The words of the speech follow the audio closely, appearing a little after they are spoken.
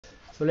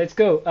So let's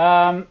go.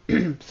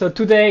 So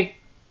today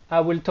I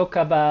will talk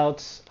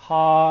about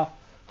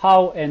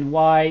how and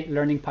why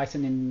learning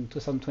Python in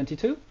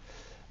 2022.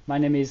 My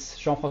name is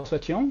Jean-François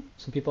Thion.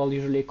 So people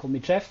usually call me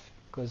Jeff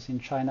because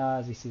in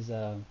China this is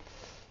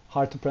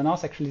hard to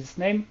pronounce actually this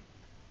name.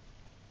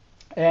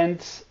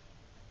 And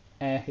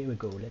here we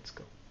go. Let's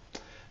go.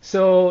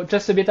 So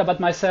just a bit about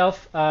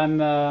myself.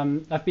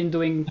 I've been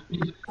doing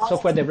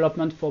software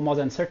development for more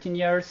than 13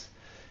 years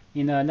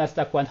in a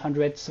NASDAQ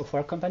 100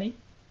 software company.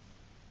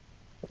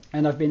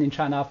 And I've been in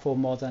China for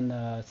more than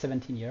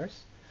 17 years.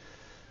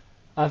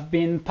 I've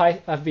been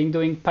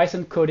doing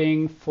Python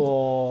coding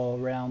for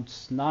around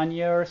 9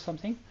 years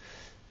something,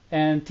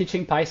 and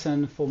teaching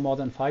Python for more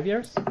than 5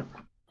 years,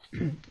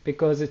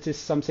 because it is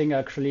something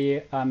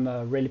actually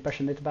I'm really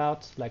passionate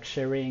about, like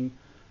sharing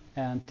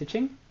and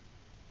teaching.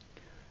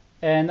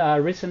 And I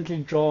recently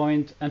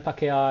joined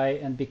unpack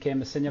and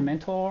became a senior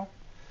mentor.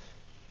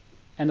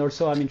 And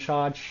also I'm in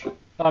charge.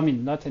 I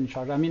mean, not in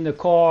charge. I'm in the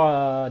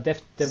core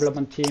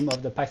development team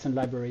of the Python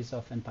libraries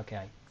of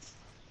unpack.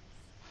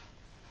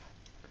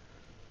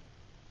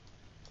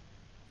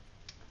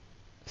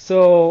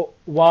 So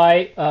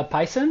why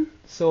Python?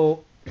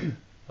 So,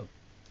 oh,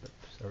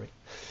 sorry.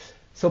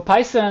 So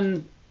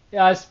Python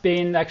has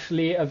been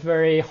actually a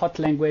very hot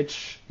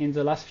language in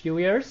the last few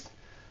years.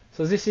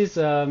 So this is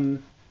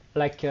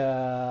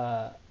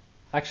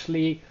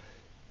actually.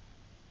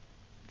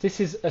 This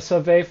is a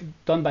survey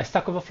done by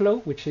Stack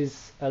Overflow, which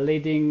is a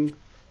leading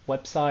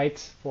website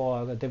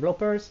for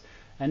developers.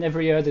 And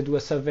every year they do a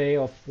survey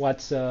of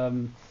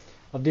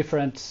of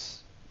different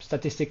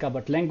statistics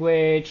about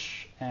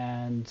language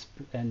and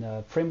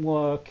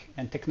framework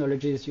and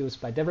technologies used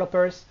by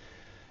developers.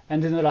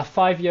 And in the last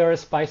 5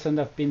 years, Python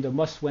has been the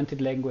most wanted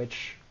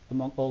language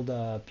among all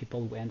the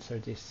people who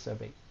answered this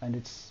survey. And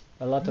it's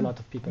a lot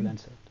of people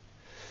answered.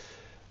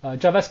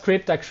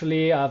 JavaScript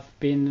actually have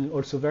been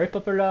also very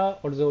popular,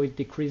 although it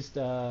decreased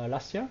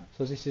last year.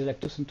 So this is like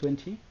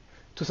 2020.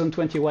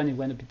 2021 it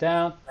went a bit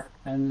down,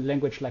 and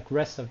language like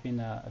Rust have been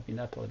up a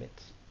little bit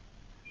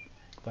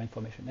for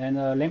information. And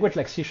language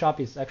like C#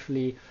 is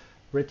actually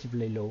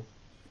relatively low.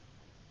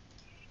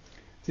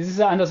 This is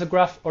another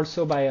graph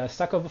also by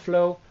Stack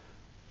Overflow,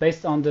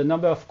 based on the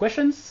number of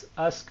questions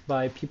asked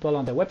by people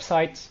on the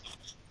website,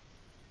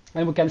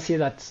 and we can see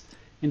that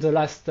in the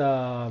last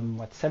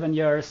 7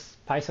 years,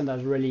 Python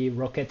has really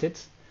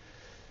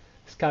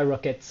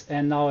skyrockets,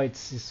 and now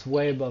it's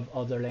way above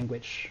other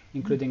language,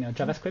 including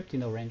JavaScript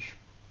in orange.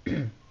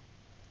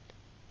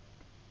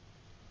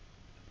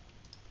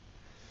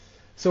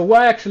 So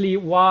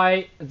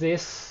why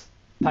this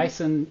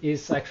Python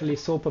is actually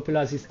so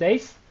popular these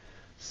days?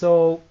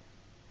 So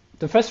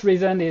the first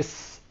reason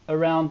is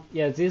around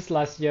these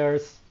last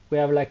years we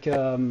have like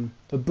a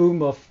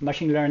boom of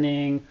machine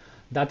learning,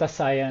 data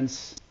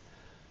science.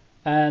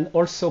 And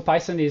also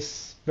Python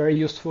is very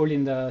useful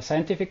in the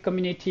scientific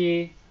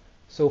community.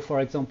 So for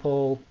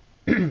example,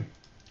 there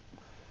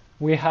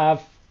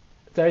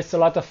is a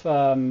lot of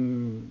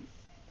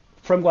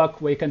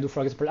framework where you can do,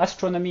 for example,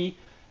 astronomy.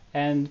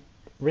 And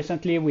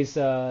recently with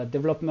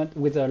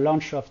the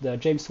launch of the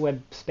James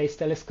Webb Space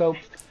Telescope,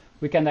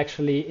 we can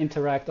actually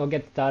interact or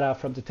get data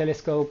from the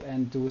telescope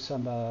and do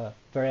some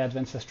very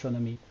advanced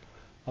astronomy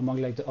among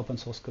like the open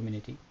source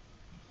community.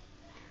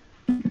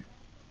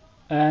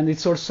 And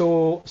it's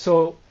also,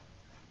 so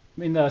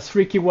in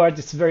 3 keywords,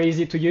 it's very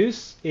easy to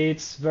use.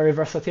 It's very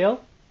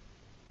versatile.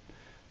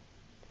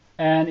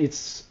 And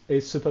it's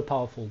super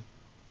powerful.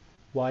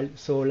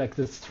 So like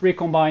the 3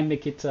 combined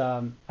make it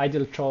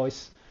ideal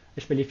choice,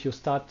 especially if you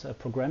start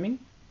programming.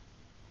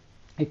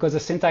 Because the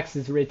syntax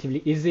is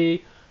relatively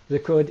easy. The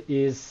code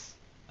is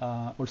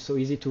also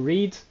easy to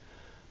read.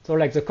 So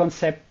like the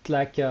concept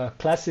like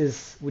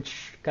classes,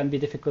 which can be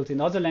difficult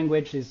in other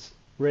languages, is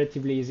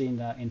relatively easy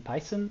in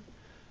Python.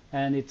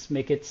 And it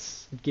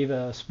give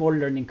a small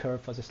learning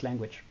curve for this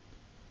language.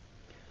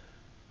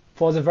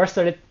 For the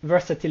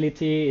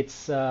versatility,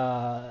 it's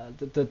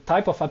the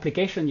type of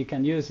application you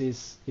can use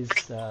is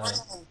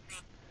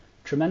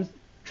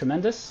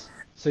tremendous.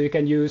 So you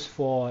can use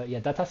for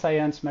data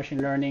science,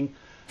 machine learning,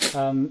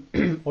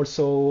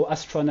 also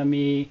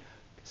astronomy,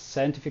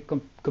 scientific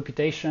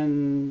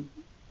computation.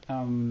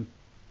 You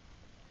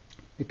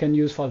can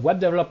use for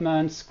web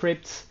development,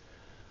 scripts,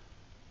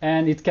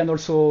 and it can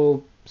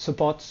also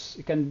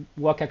it can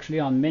work actually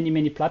on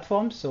many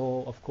platforms.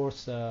 So of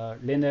course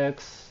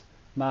Linux,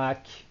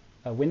 Mac,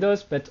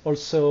 Windows, but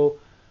also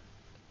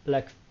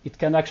like it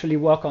can actually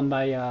work on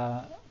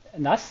my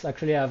NAS.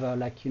 Actually, I have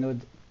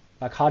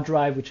like hard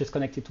drive which is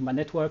connected to my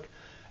network,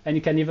 and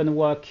it can even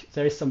work.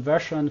 There is some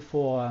version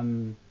for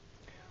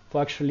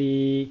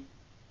actually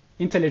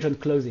intelligent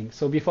closing.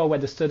 So before,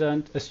 when a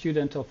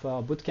student of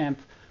our bootcamp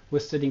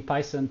was studying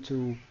Python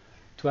to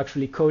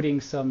actually coding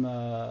some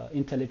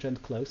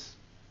intelligent close.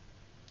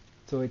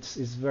 So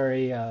it's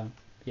very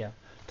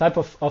type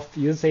of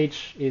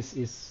usage is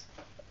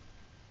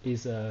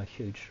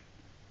huge.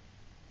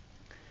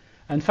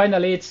 And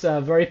finally, it's a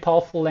very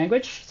powerful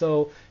language.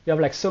 So you have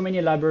like so many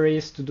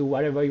libraries to do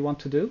whatever you want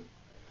to do.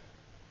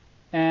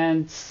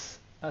 And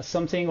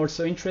something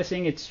also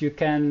interesting, it's you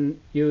can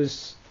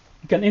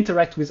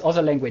interact with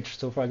other language.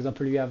 So for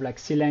example, you have like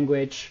C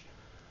language,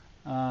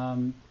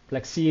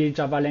 like C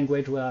Java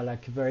language were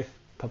like very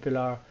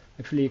popular.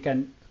 Actually, you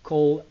can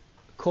call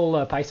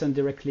Python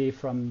directly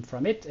from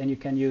it, and you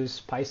can use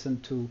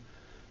Python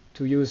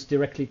to use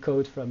directly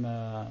code from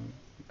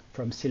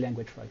C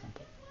language, for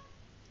example.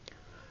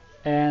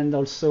 And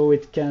also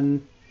it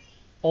can,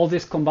 all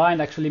this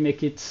combined actually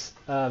make it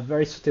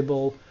very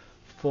suitable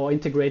for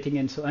integrating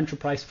into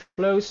enterprise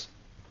flows.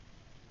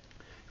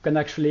 You can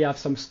actually have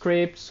some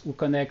scripts who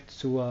connect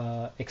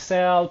to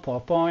Excel,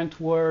 PowerPoint,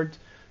 Word,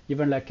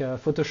 even like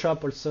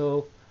Photoshop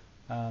also,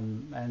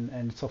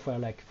 and software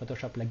like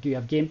Photoshop, like you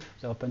have GIMP,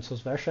 the open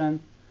source version.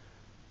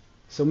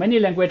 So many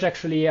language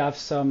actually have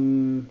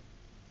some,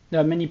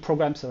 many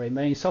programs, sorry,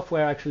 many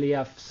software actually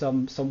have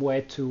some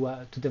way to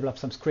develop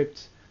some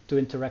scripts to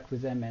interact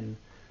with them and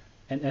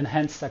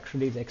enhance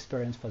actually the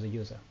experience for the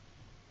user.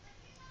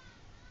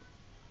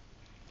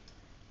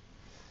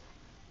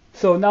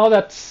 So now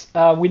that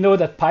we know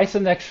that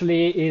Python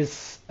actually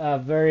is a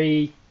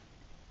very,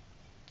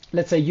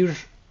 let's say,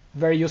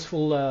 very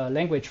useful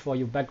language for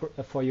your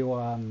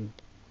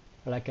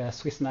like a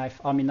Swiss knife,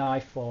 army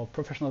knife for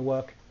professional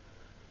work.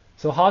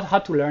 So how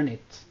to learn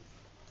it?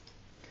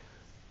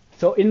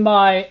 So in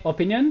my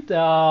opinion, there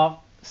are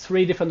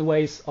 3 different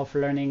ways of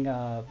learning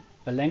a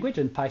language,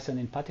 and Python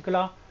in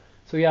particular.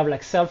 So you have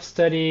like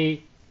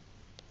self-study.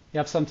 You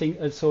have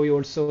something. So you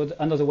also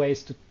another way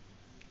is to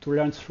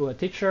learn through a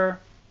teacher.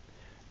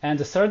 And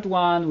the third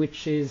one,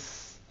 which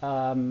is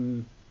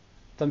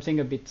something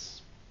a bit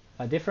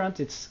different,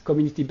 it's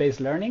community-based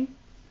learning.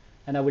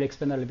 And I will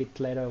explain a little bit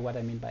later what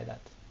I mean by that.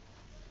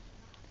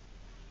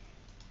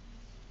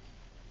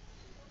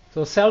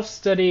 So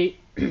self-study,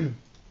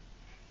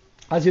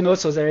 as you know,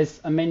 so there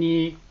is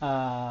many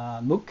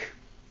MOOC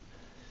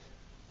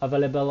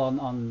available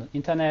on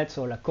internet.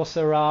 So like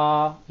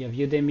Coursera, you have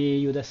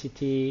Udemy,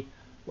 Udacity,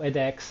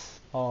 edX,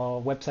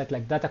 or website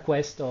like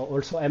DataQuest, or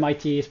also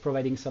MIT is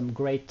providing some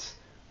great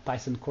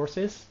Python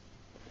courses.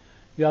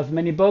 You have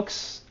many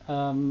books.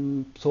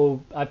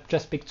 So I've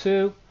just picked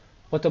 2.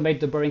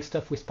 Automate the Boring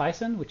Stuff with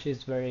Python, which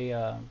is very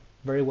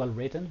well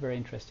written, very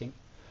interesting.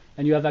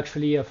 And you have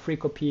actually a free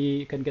copy.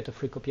 You can get a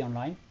free copy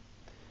online.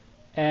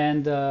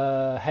 And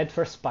Head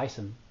First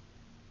Python,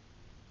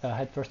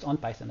 Head First on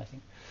Python, I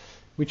think,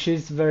 which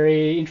is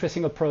very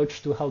interesting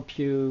approach to help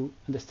you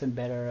understand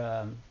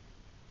better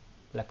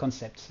like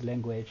concepts,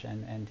 language,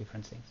 and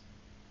different things.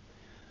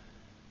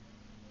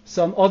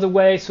 Some other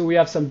ways, so we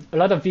have a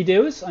lot of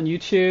videos on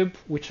YouTube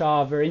which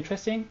are very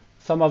interesting.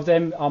 Some of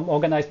them are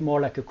organized more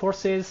like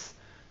courses.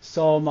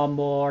 Some are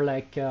more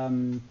like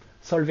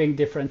solving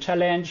different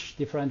challenge,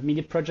 different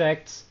mini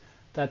projects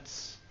that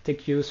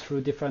take you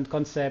through different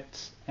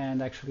concepts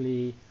and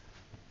actually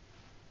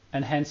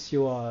enhance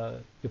your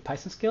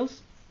Python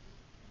skills.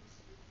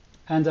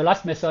 And the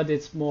last method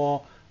is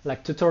more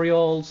like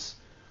tutorials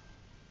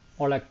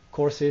or like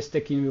courses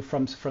taking you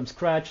from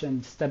scratch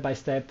and step by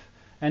step.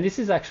 And this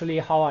is actually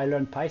how I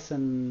learned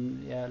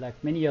Python like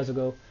many years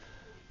ago.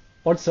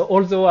 Also,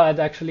 although I had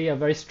actually a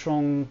very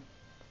strong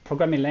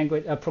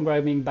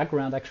programming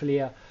background,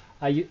 actually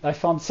I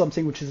found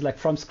something which is like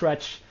from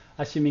scratch,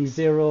 assuming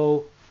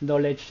 0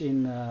 knowledge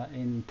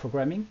in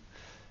programming.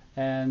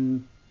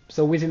 And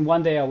so within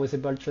one day I was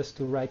able just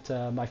to write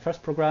my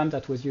first program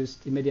that was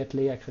used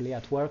immediately actually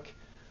at work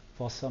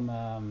for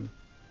some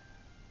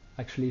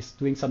actually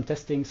doing some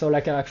testing. So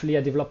like I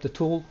developed a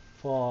tool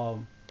for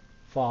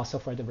our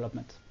software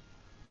development.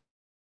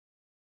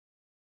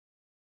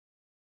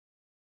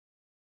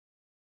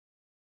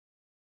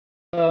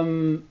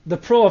 The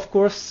pro, of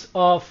course,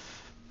 of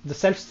the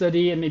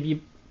self-study, and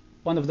maybe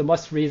one of the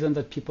most reasons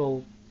that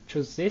people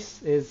choose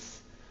this,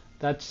 is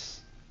that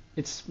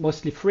it's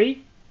mostly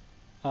free.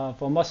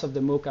 For most of the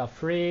MOOC are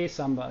free.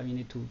 Some you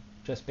need to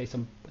just pay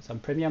some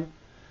premium.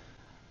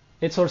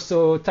 It's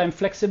also time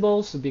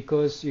flexible, so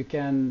because you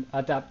can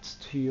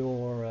adapt to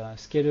your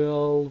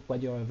schedule,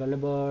 when you're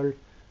available,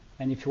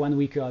 and if 1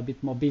 week you're a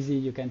bit more busy,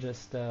 you can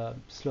just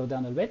slow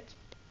down a bit.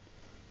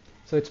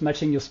 So it's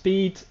matching your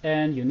speed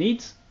and your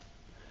needs.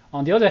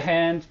 On the other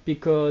hand,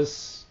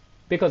 because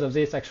of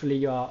this, actually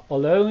you are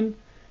alone,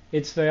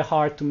 it's very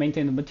hard to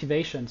maintain the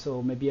motivation.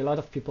 So maybe a lot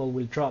of people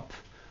will drop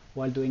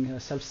while doing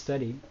a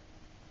self-study.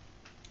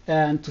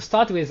 And to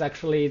start with,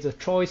 actually, the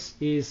choice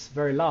is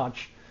very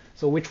large.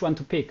 So which one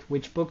to pick,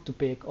 which book to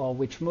pick, or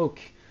which MOOC,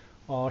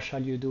 or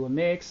shall you do a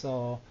mix?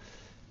 Or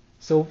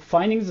so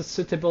finding the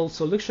suitable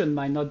solution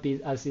might not be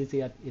as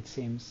easy as it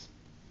seems.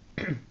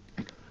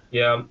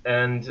 Yeah,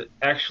 and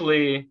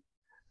actually,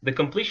 the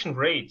completion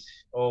rate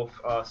of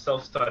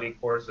self-study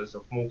courses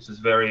of MOOCs is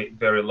very,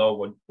 very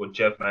low, what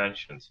Jeff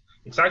mentioned.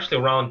 It's actually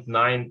around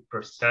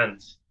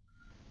 9%.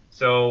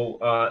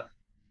 So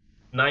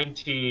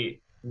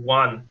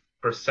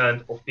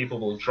 91% of people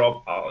will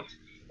drop out.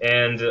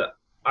 And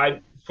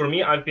for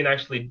me, I've been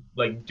actually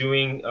like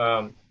doing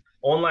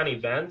online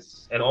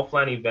events and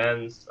offline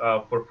events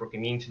for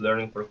community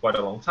learning for quite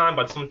a long time,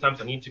 but sometimes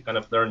I need to kind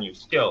of learn new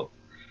skill.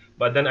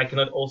 but then I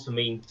cannot also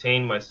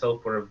maintain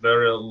myself for a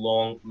very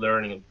long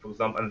learning. For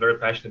example, I'm very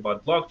passionate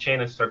about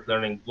blockchain and start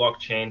learning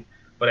blockchain,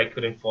 but I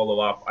couldn't follow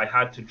up. I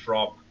had to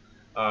drop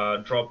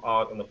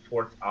out on the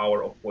fourth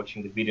hour of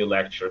watching the video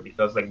lecture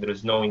because like there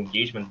is no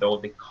engagement, though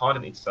the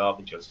content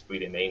itself is just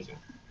really amazing.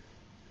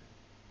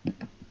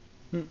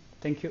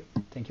 Thank you.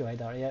 Thank you,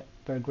 Haidar. Yeah,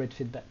 very great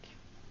feedback.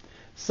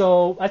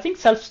 So I think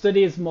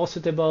self-study is more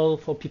suitable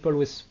for people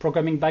with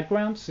programming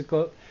backgrounds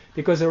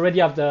because they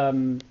already have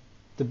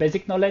the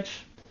basic knowledge.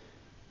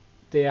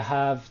 They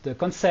have the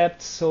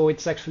concepts, so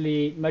it's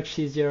actually much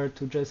easier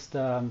to just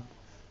learn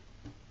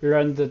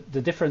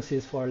the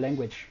differences for a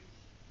language.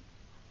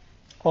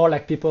 Or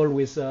like people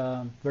with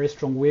very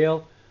strong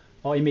will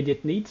or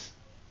immediate needs.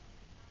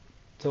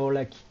 So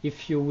like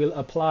if you will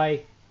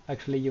apply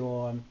actually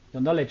your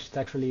knowledge, it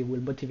actually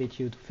will motivate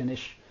you to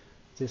finish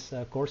these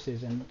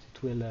courses, and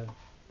it will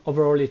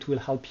overall it will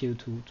help you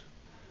to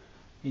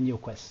in your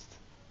quest.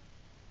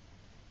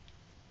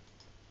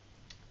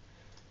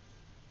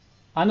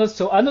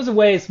 Another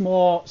way is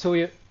more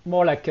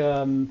like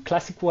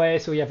classic way.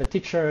 So you have a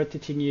teacher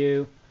teaching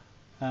you,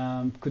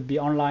 could be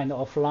online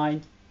or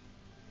offline.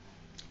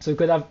 So you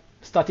could have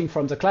starting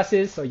from the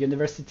classes or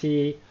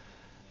university.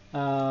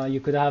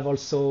 You could have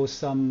also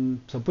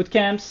some boot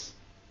camps,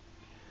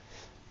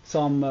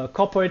 some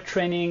corporate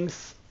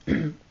trainings,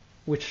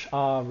 which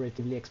are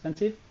relatively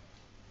expensive,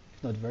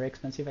 if not very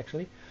expensive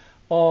actually,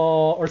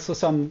 or also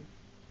some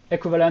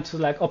equivalent to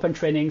like open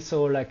training.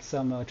 So like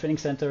some training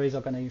center is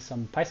organizing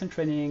some Python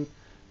training,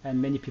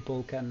 and many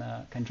people can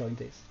join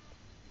this.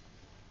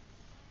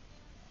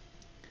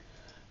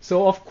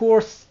 So of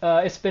course,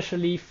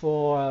 especially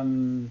for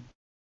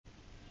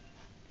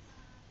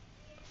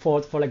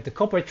like the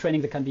corporate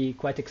training, that can be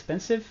quite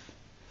expensive,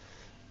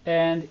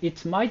 and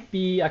it might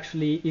be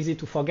actually easy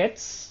to forget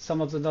some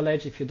of the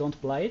knowledge if you don't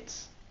apply it.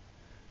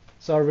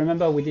 So I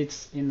remember we did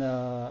in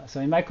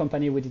my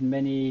company we did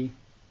many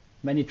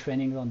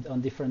trainings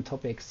on different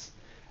topics,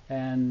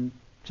 and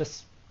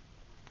just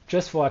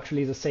for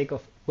actually the sake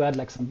of, we had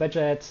like some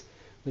budget,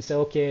 we say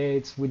okay,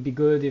 it would be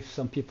good if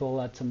some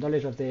people had some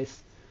knowledge of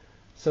this,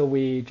 so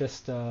we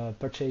just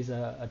purchased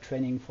a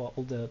training for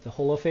all the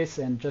whole office,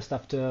 and just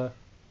after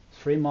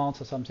 3 months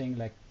or something,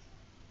 like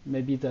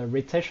maybe the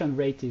retention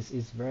rate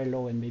is very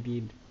low, and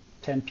maybe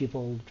 10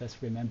 people just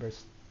remember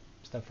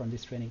stuff from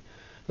this training.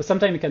 So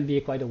sometimes it can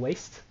be quite a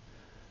waste.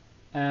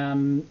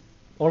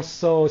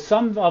 Also,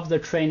 some of the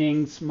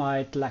trainings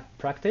might lack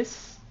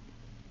practice.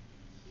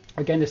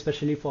 Again,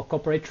 especially for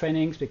corporate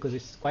trainings, because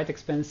it's quite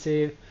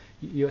expensive.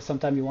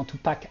 Sometimes you want to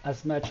pack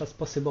as much as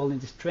possible in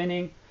this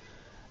training.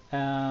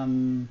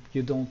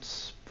 You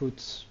don't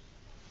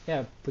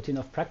put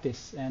enough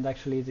practice, and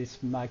actually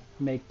this might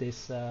make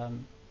this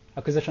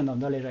acquisition of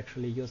knowledge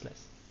actually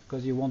useless,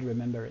 because you won't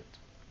remember it.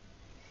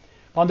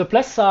 On the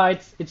plus side,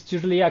 it's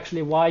usually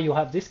actually why you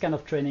have this kind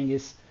of training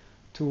is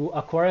to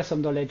acquire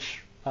some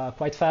knowledge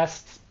quite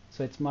fast.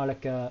 So it's more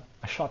like a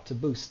shot to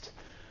boost.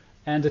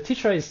 And the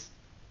teacher is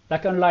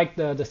like, unlike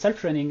the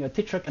self-training, a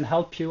teacher can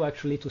help you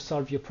actually to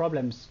solve your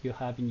problems you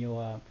have in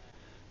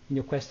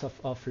your quest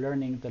of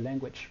learning the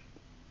language.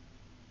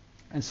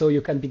 And so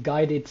you can be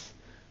guided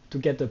to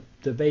get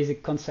the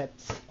basic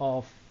concepts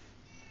of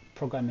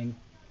programming.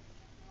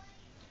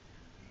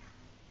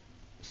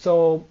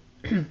 So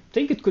I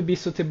think it could be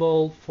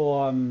suitable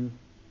for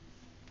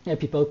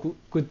people who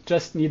could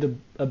just need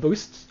a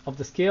boost of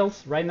the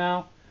skills right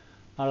now.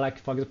 Like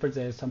for example,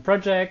 there's some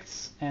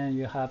projects and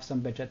you have some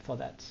budget for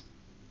that.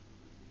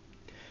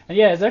 And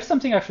yeah, there's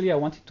something actually I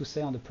wanted to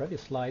say on the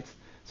previous slides.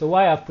 So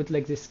why I've put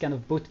like this kind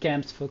of boot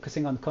camps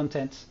focusing on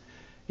content.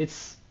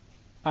 It's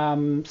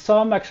some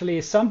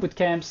boot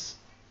camps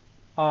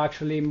are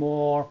actually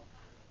more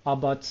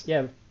about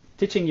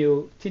teaching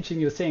you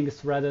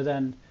things rather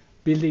than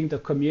building the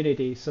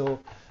community. So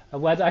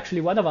actually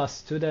one of our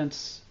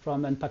students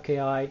from unpack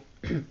AI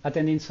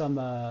attending some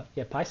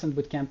Python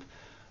bootcamp.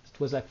 It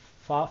was like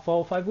 4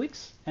 or 5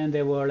 weeks, and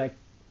there were like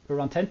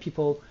around 10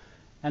 people.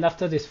 And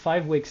after this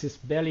 5 weeks, he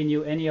barely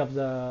knew any of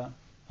the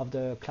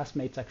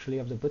classmates actually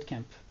of the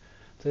bootcamp.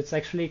 So it's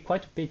actually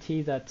quite a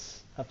pity that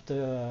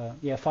after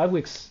 5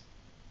 weeks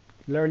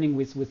learning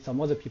with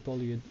some other people,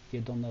 you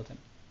don't know them.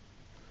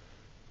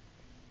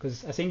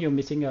 Because I think you're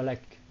missing a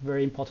like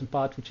very important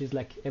part, which is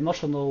like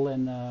emotional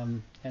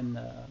and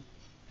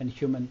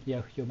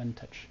human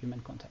touch, human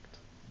contact.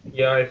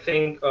 Yeah, I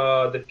think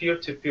the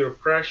peer-to-peer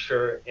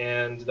pressure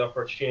and the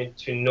opportunity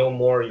to know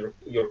more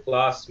your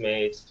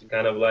classmates, to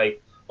kind of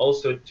like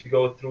also to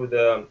go through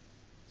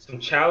some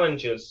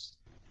challenges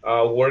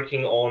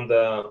working on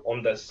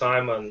the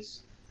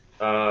assignments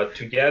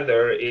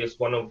together is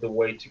one of the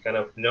way to kind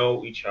of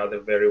know each other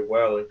very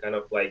well and kind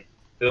of like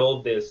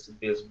build this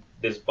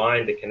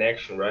bind, the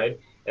connection, right?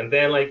 And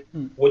then like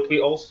what we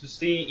also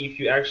see, if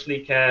you actually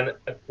can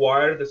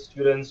acquire the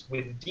students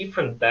with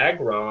different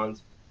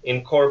backgrounds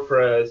in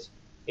corporate,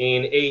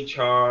 in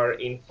HR,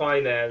 in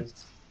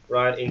finance,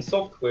 right, in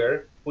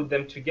software, put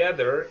them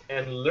together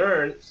and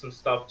learn some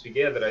stuff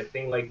together. I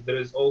think like there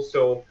is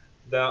also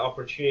the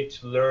opportunity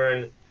to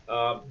learn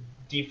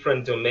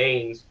different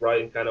domains,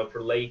 right, and kind of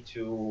relate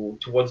to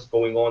what's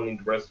going on in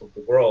the rest of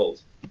the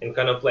world, and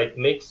kind of like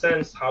make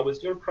sense how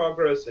is your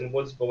progress and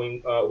what's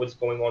going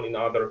on in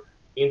other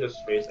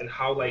industries, and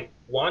how like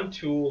one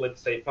tool,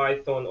 let's say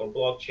Python or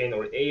blockchain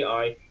or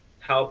AI,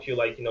 help you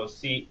like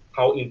see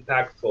how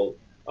impactful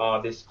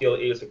this skill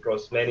is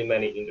across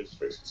many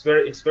industries.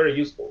 It's very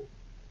useful.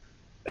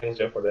 Thanks,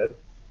 Jeff, for that.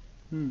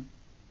 Hmm.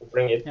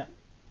 Bring it. Yeah.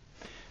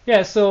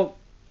 Yeah. So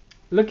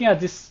looking at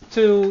these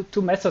two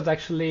methods,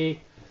 actually,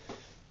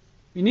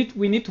 we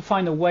need to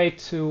find a way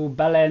to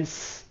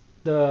balance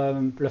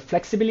the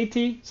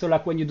flexibility. So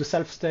like when you do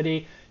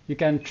self-study, you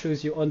can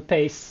choose your own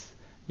pace,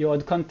 your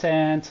own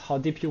content, how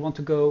deep you want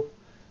to go,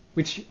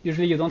 which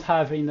usually you don't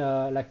have in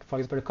like, for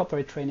example, a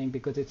corporate training,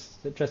 because it's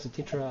just the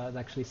teacher that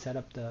actually set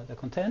up the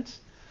content.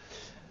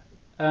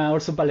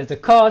 Also balance the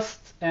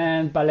cost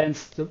and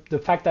balance the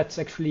fact that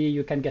actually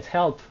you can get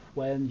help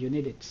when you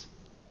need it.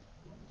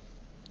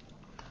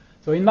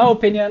 So in my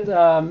opinion,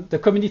 the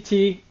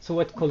community, so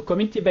what's called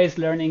community-based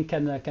learning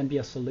can be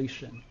a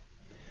solution.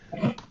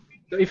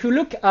 So if you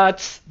look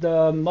at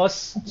the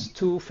most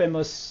two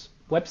famous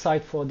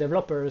websites for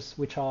developers,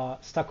 which are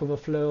Stack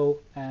Overflow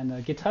and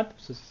GitHub,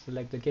 so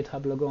select the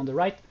GitHub logo on the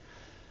right,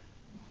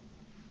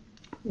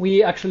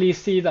 we actually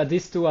see that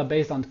these two are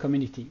based on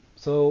community.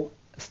 So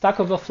Stack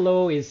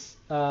Overflow is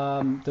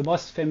the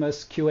most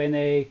famous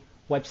Q&A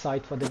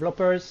website for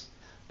developers.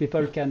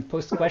 People can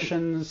post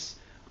questions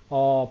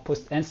or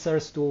post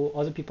answers to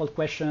other people's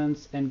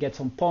questions and get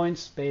some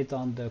points based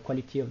on the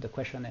quality of the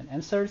question and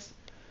answers.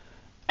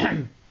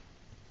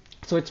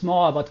 So it's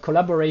more about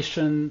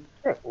collaboration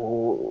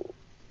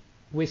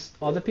with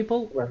other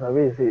people.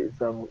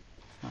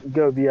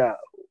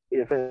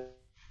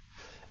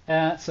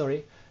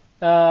 Sorry.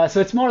 So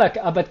it's more like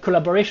about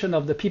collaboration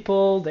of the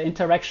people, the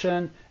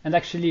interaction, and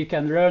actually you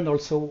can learn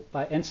also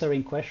by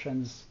answering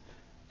questions.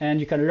 And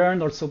you can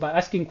learn also by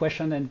asking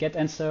questions and get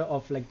answer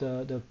of like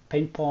the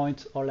pain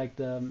point or like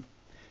the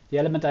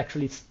element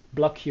actually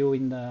block you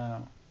in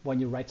when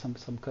you write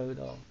some code.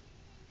 Or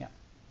yeah.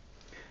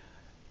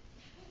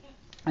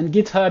 And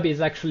GitHub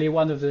is actually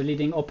one of the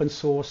leading open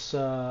source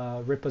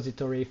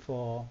repository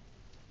for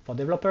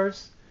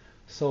developers.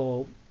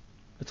 So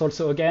it's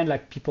also, again,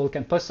 like people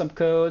can post some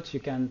code, you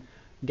can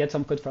get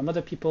some code from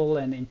other people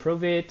and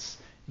improve it.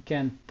 You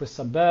can post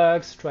some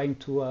bugs, trying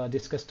to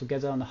discuss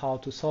together on how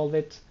to solve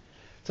it.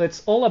 So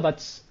it's all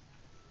about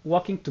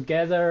working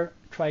together,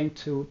 trying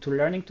to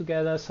learning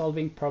together,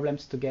 solving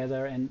problems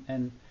together,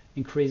 and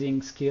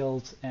increasing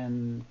skills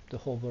and the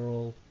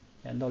overall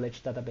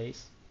knowledge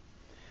database.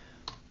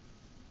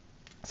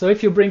 So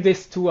if you bring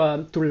this to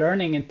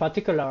learning in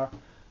particular,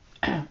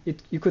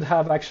 you could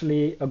have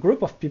actually a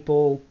group of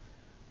people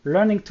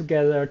learning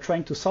together,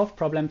 trying to solve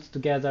problems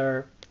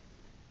together,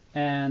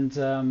 and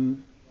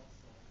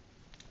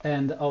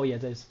oh yeah,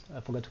 I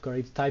forgot to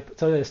correct typo.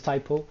 So there's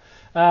typo.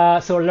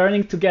 So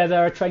learning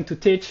together, trying to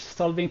teach,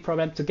 solving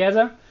problems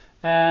together,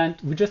 and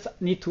we just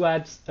need to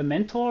add a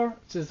mentor,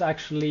 which is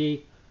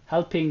actually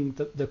helping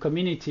the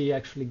community,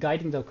 actually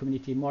guiding the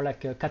community, more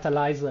like a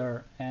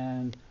catalyzer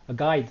and a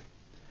guide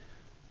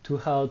to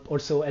help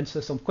also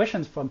answer some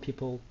questions from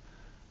people.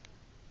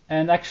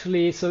 And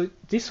actually, so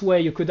this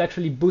way you could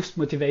actually boost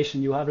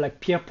motivation. You have like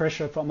peer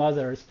pressure from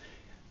others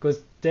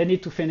because they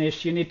need to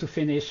finish, you need to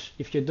finish.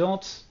 If you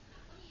don't,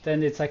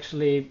 then it's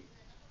actually,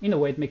 in a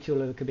way, it makes you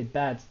look a bit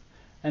bad.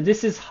 And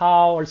this is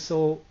how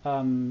also,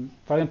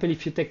 for example,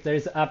 if you take, there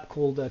is an app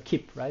called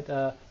Keep, right?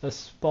 A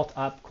sport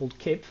app called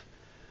Keep.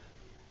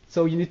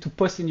 So you need to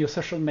post in your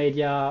social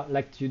media,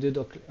 like you did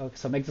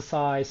some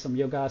exercise, some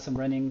yoga, some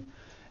running.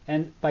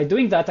 And by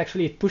doing that,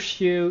 actually, it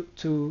pushes you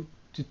to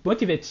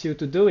motivate you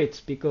to do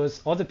it,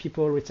 because other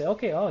people would say,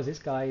 okay, oh, this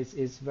guy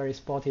is very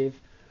sportive.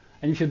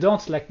 And if you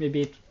don't, like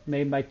maybe it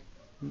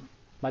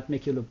might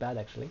make you look bad,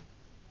 actually.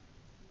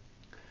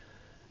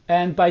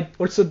 And by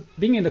also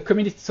being in the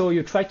community, so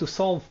you try to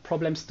solve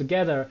problems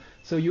together.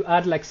 So you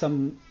add like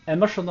some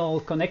emotional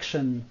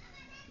connection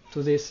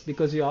to this,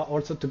 because you are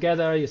also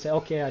together. You say,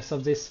 okay, I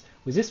solved this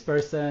with this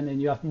person,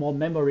 and you have more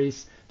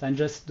memories than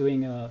just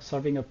doing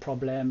solving a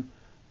problem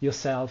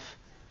yourself,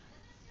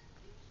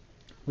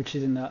 which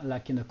is in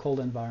a cold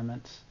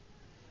environment.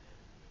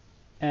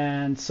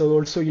 And so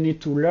also you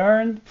need to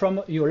learn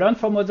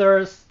from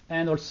others,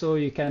 and also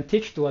you can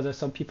teach to others.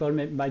 Some people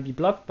might be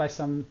blocked by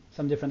some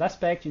different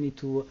aspect. You need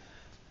to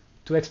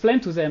explain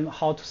to them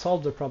how to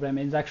solve the problem,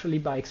 and actually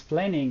by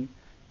explaining,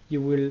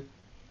 you will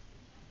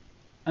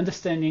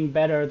understanding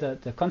better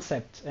the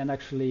concept and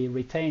actually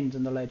retain the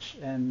knowledge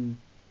and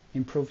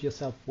improve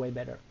yourself way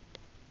better.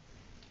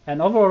 And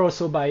overall,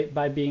 also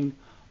by being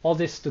all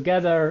this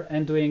together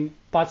and doing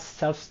part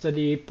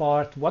self-study,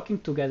 part working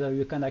together,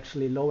 you can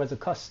actually lower the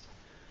cost.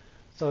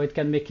 So it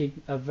can make it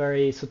a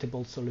very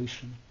suitable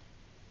solution.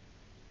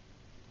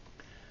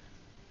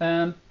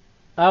 I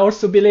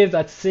also believe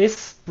that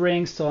this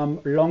brings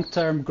some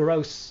long-term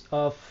growth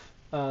of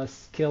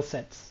skill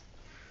sets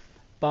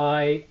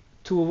by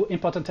two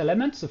important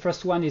elements. The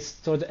first one is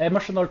so the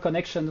emotional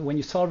connection. When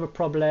you solve a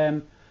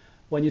problem,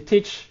 when you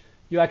teach,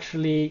 you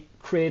actually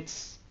create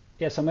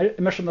some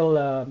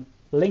emotional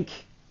link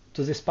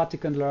to this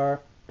particular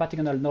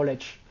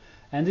knowledge,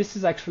 and this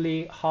is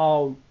actually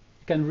how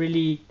you can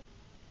really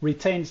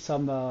retain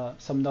some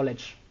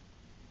knowledge,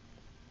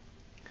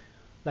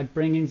 like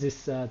bringing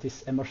this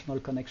emotional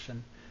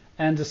connection.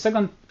 And the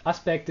second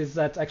aspect is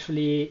that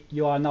actually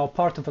you are now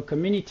part of a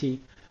community.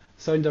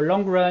 So in the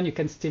long run, you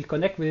can still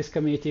connect with this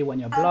community when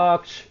you're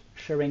blocked,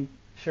 sharing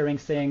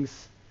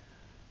things,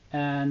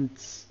 and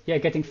yeah,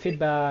 getting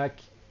feedback.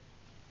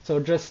 So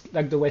just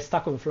like the way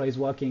Stack Overflow is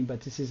working,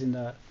 but this is in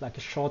a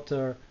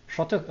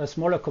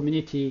smaller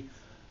community,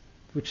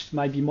 which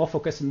might be more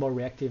focused and more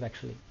reactive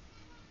actually.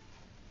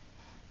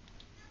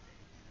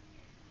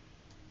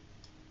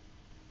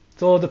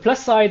 So the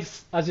plus side,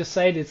 as you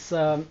said, it's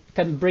can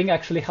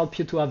help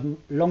you to have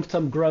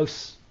long-term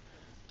growth.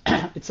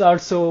 It's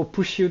also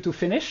push you to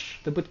finish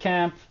the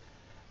bootcamp,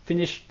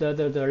 finish the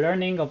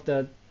learning of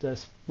the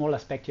small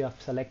aspect you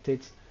have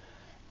selected,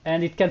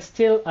 and it can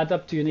still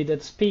adapt to your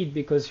needed speed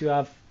because you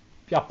are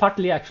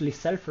partly actually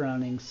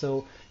self-learning.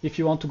 So if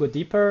you want to go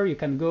deeper, you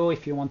can go.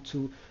 If you want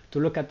to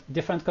look at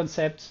different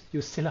concepts,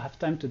 you still have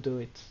time to do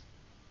it,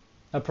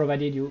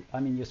 provided you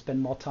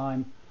spend more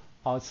time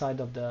outside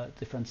of the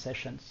different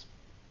sessions.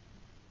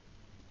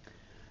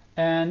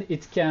 And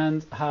it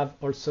can have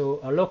also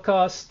a low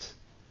cost,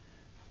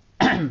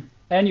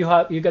 and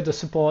you get the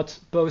support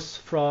both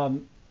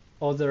from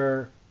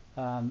other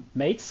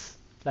mates,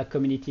 like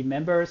community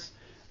members,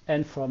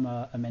 and from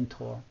a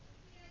mentor.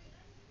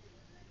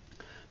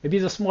 Maybe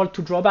the small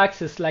two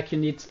drawbacks is like you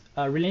need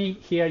really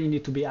here you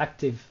need to be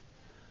active,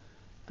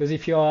 because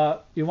if you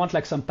want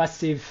like some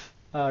passive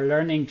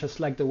learning,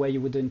 just like the way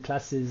you would do in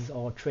classes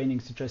or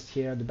trainings, you just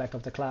hear the back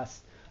of the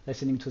class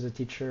listening to the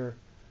teacher,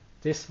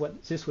 this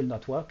will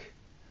not work.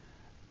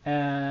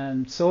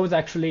 And so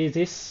actually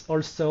this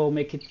also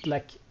make it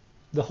like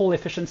the whole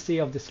efficiency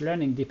of this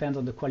learning depends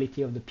on the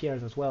quality of the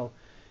peers as well.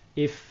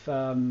 If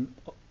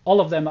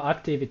all of them are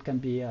active, it can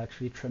be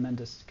actually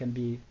tremendous. It can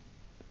be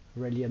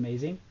really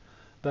amazing.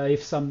 But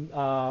if some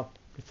are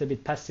it's a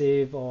bit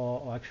passive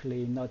or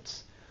actually not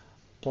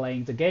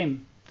playing the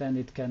game, then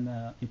it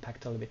can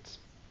impact a little bit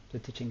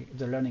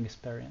the learning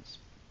experience.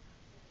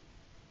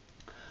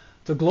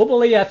 So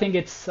globally, I think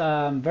it's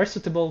very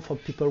suitable for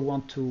people who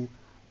want to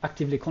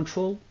actively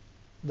control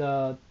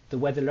the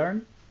way they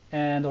learn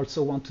and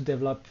also want to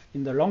develop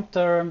in the long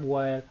term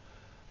while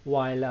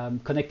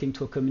connecting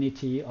to a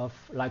community of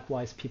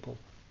likewise people.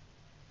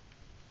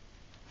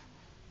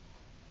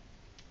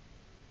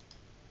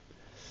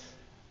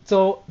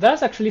 So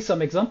there's actually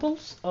some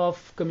examples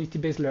of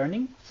community-based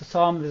learning. So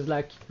some is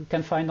like you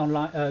can find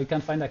online. You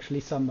can find actually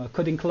some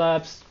coding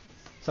clubs.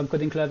 Some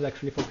coding clubs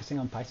actually focusing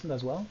on Python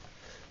as well.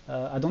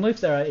 I don't know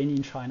if there are any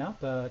in China,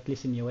 but at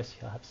least in the US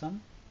you have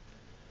some.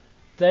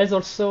 There's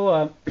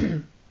also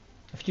a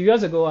few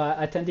years ago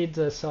I attended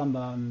a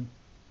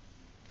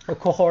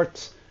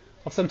cohort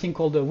of something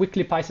called a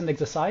weekly Python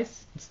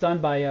exercise. It's done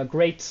by a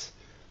great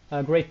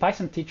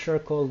Python teacher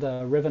called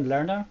Raven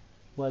Lerner.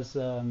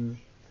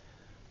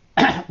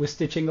 Was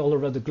teaching all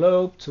over the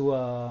globe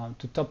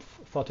to top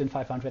Fortune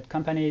 500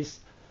 companies.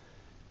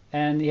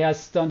 And he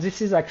has done,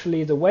 this is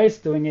actually the way he's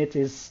doing it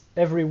is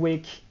every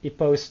week he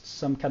posts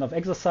some kind of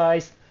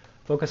exercise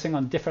focusing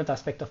on different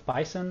aspects of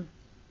Python.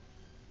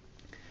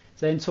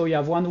 Then so you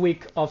have 1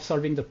 week of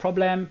solving the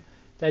problem.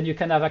 Then you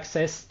can have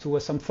access to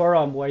some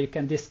forum where you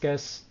can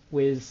discuss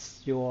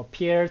with your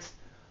peers,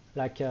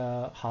 like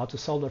how to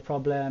solve the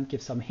problem,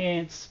 give some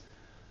hints.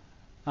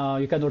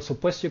 You can also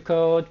post your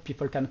code,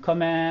 people can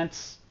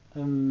comment.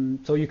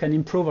 So you can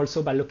improve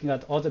also by looking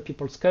at other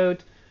people's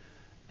code.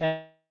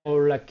 And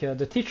or like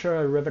the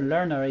teacher, Raven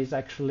Learner, is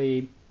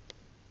actually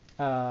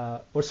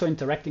also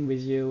interacting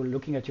with you,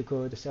 looking at your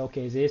code to say,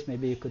 okay,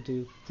 maybe you could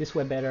do this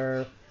way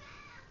better.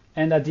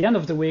 And at the end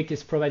of the week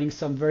is providing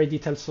some very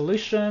detailed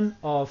solution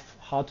of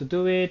how to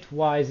do it,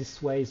 why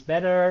this way is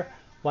better,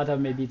 what are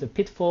maybe the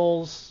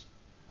pitfalls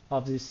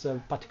of these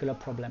particular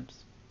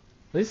problems.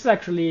 This is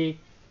actually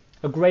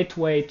a great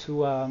way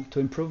to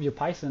improve your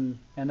Python,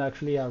 and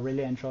actually I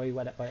really enjoy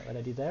what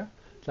I did there.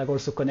 It's like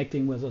also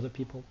connecting with other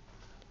people.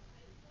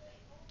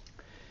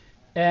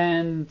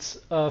 And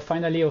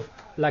finally,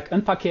 like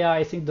Unpack AI,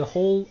 I think the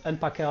whole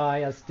Unpack AI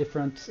has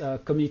different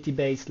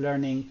community-based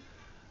learning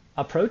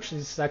approach.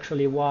 This is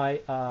actually why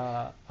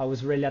I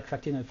was really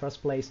attracted in the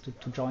first place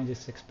to join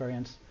this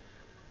experience.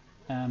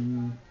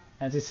 And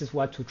this is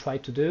what to try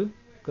to do,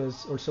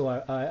 because also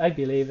I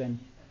believe, and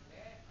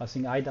I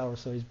think Ida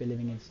also is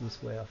believing in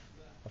this way of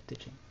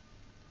teaching.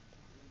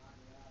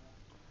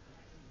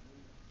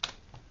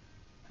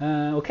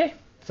 Okay,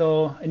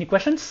 so any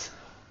questions?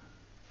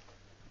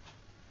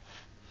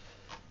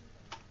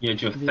 Yeah,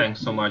 Jeff,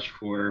 thanks so much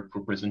for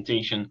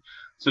presentation.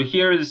 So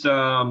here is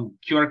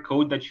QR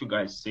code that you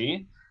guys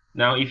see.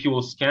 Now, if you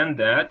will scan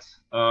that,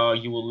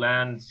 you will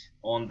land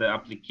on the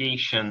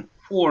application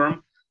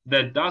form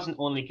that doesn't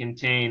only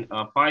contain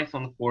a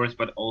Python course,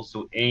 but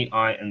also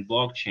AI and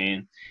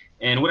blockchain.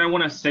 And what I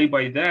want to say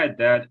by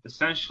that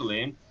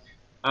essentially,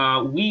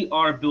 we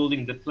are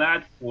building the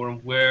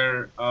platform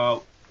where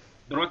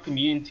there are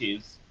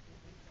communities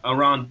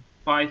around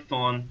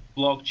Python,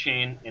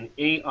 blockchain, and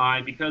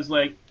AI, because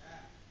like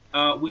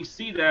we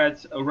see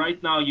that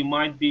right now you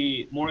might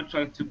be more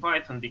attracted to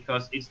Python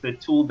because it's the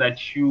tool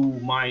that you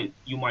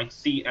might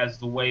see as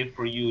the way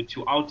for you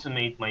to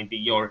automate maybe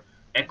your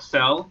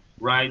Excel,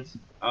 right?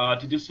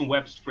 To do some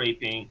web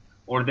scraping,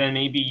 or then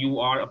maybe you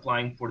are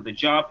applying for the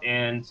job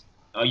and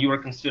you are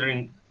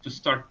considering to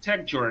start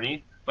tech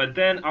journey. But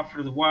then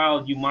after a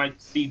while, you might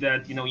see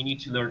that you need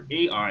to learn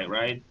AI,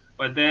 right?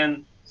 But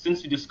then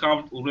since you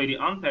discovered already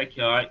unpack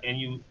AI and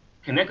you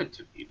connected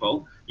to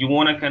people, you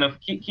want to kind of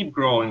keep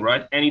growing,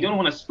 right? And you don't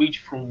want to switch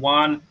from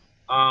one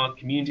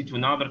community to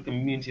another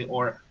community,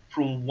 or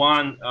from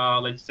one,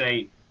 let's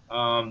say,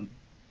 um,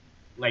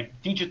 like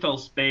digital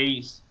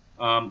space,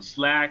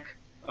 Slack,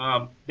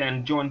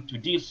 then join to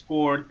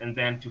Discord and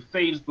then to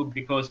Facebook,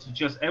 because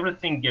just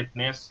everything get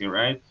messy,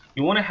 right?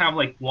 You want to have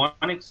like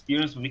one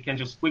experience where we can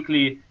just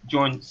quickly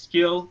join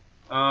skill,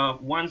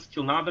 one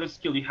skill, another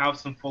skill. You have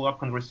some follow-up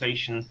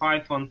conversation,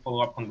 Python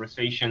follow-up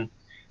conversation,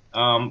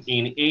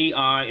 in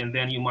AI, and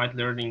then you might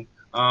learning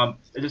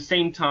at the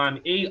same time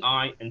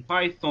AI and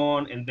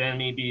Python, and then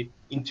maybe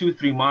in 2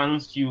 3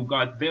 months you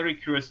got very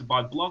curious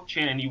about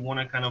blockchain and you want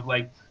to kind of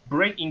like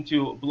break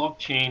into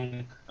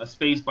blockchain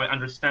space by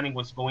understanding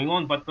what's going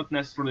on, but not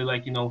necessarily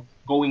like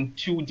going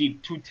too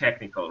deep, too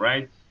technical,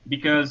 right?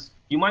 Because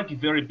you might be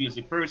very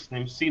busy person,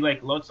 and you see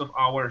like lots of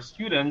our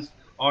students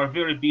are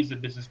very busy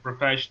business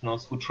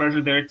professionals who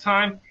treasure their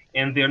time,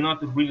 and they're not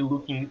really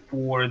looking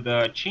for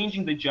the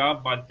changing the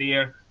job, but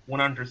they're want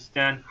to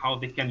understand how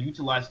they can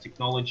utilize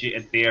technology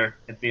at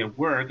their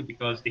work,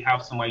 because they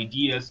have some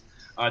ideas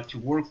to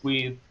work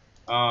with,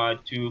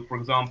 to, for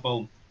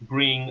example,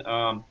 bring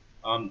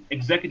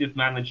executive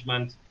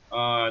management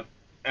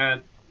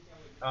and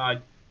uh,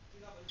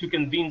 to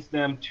convince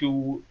them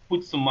to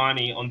put some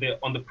money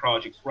on the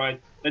projects, right?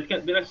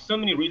 There are so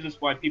many reasons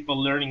why people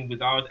learning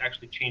without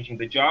actually changing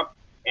the job,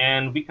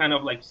 and we kind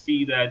of like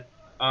see that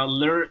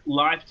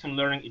lifetime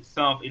learning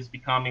itself is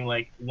becoming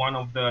like one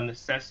of the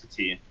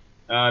necessity,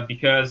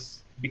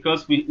 because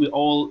we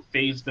all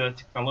face the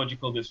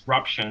technological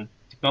disruption.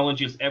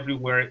 Technology is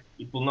everywhere;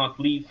 it will not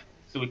leave.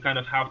 So we kind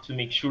of have to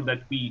make sure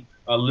that we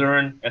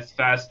learn as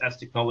fast as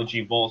technology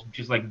evolves, which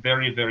is like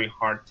very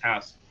hard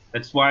task.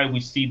 That's why we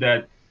see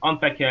that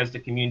unpack as the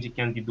community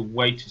can be the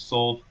way to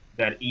solve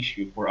that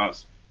issue for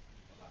us.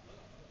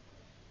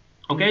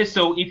 Okay,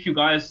 so if you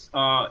guys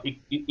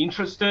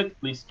interested,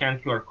 please scan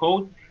QR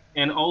code.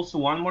 And also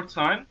one more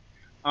time,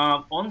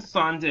 on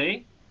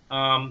Sunday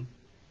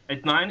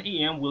at 9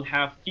 a.m. we'll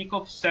have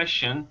kickoff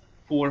session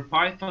for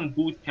Python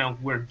Bootcamp,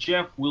 where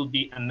Jeff will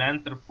be a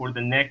mentor for the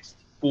next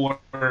 4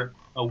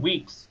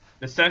 weeks.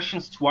 The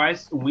session's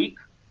twice a week.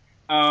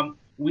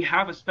 We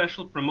have a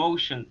special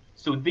promotion.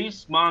 So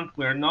this month,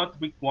 we're not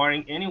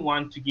requiring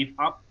anyone to give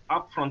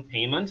upfront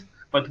payment,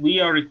 but we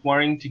are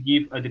requiring to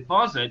give a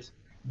deposit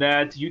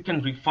that you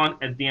can refund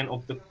at the end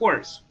of the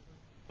course.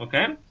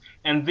 Okay?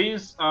 And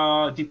this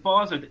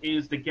deposit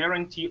is the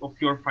guarantee of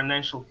your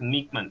financial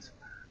commitment.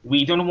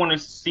 We don't want to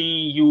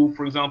see you,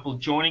 for example,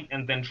 joining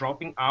and then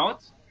dropping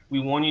out. We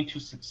want you to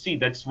succeed.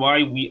 That's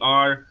why we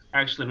are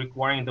actually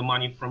requiring the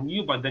money from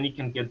you, but then you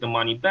can get the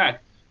money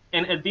back.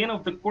 And at the end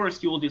of the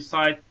course, you will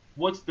decide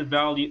what's the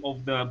value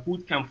of the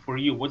bootcamp for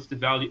you, what's the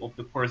value of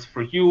the course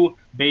for you,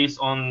 based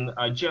on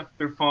Jeff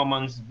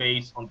performance,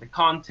 based on the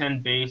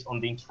content, based on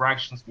the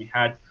interactions we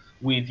had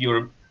with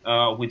your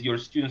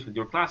students, with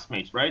your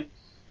classmates, right?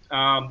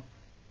 Um,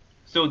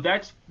 so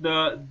that's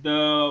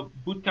the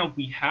bootcamp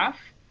we have.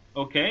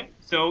 Okay,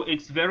 so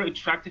it's very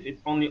attractive.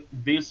 It's only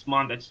this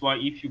month. That's why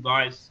if you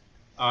guys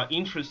are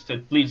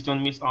interested, please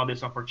don't miss out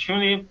this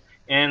opportunity.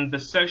 And the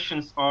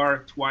sessions are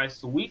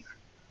twice a week.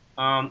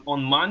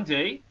 On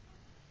Monday,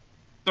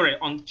 sorry,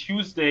 on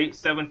Tuesday,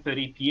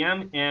 7:30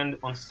 p.m. and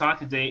on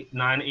Saturday,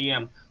 9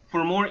 a.m.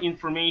 For more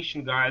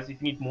information, guys,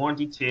 if you need more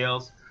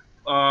details,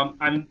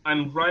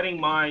 I'm writing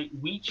my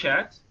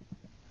WeChat.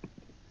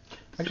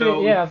 Actually,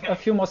 So yeah, a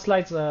few more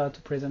slides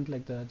to present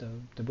like the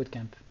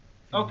bootcamp.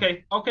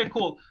 okay,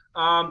 cool.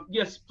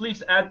 Yes,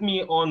 please add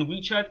me on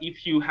WeChat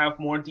if you have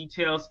more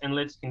details, and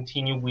let's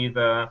continue with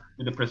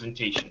the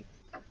presentation.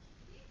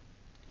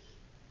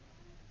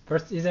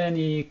 First, is there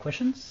any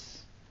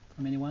questions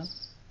from anyone?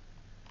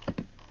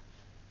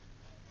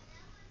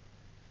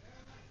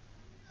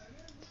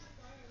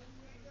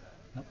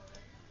 No.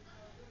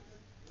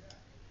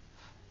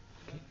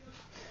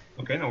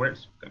 Okay, no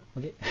worries.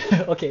 Okay.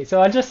 Okay.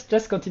 So I'll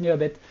just continue a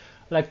bit,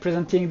 like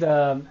presenting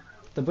the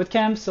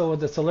bootcamp. So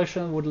the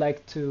solution would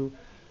like to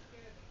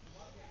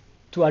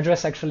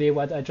address actually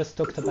what I just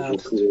talked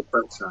about. 33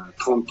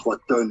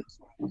 tonnes,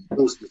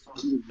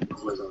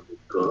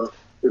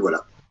 et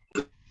voilà.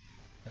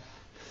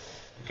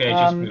 Okay,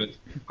 just mute.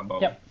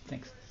 Yeah,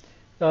 thanks.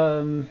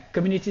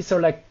 Community, so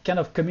like kind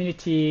of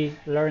community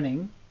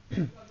learning.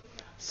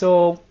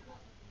 So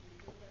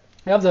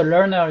you have the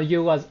learner,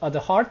 you as at the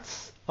heart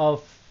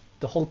of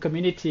the whole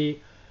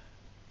community,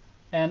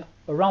 and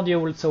around you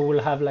also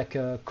will have like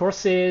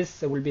courses.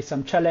 There will be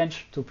some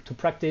challenge to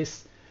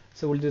practice.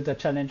 So we'll do the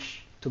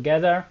challenge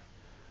together.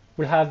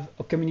 we'll have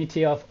a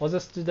community of other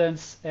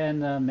students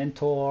and a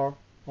mentor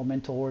or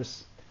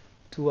mentors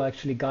to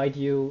actually guide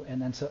you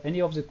and answer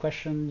any of the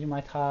questions you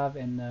might have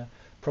and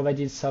provide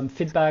you some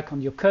feedback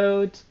on your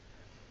code.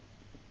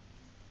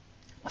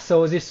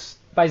 So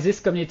by this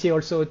community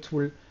also it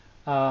will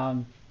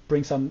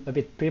bring a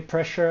bit peer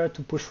pressure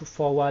to push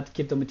forward,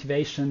 keep the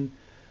motivation,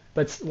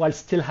 but while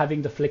still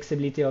having the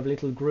flexibility of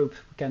little group,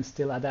 we can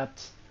still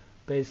adapt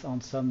based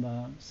on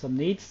some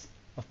needs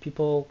of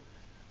people,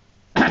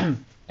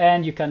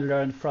 and you can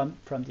learn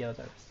from the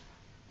others.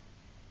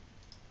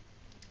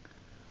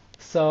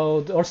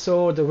 So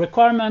also the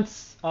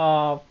requirements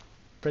are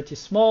pretty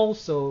small,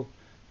 so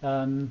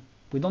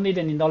we don't need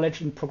any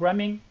knowledge in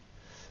programming.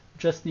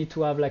 Just need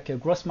to have like a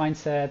growth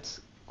mindset,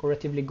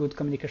 relatively good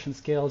communication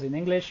skills in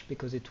English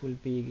because it will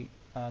be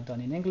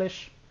done in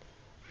English,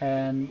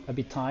 and a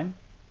bit time.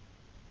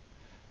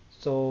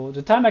 So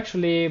the time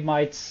actually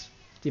might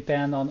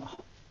depend on,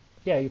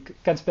 yeah, you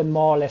can spend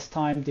more or less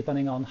time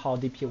depending on how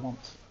deep you want.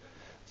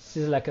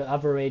 This is like an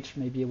average,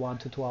 maybe 1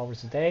 to 2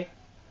 hours a day.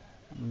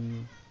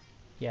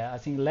 Yeah, I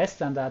think less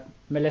than that,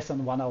 less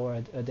than 1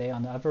 hour a day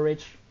on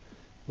average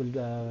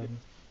will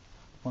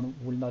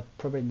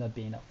probably not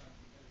be enough,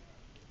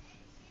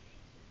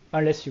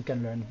 unless you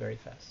can learn very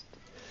fast.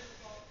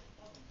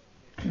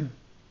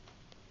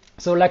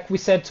 So like we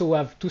said, to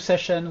have 2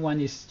 sessions, one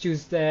is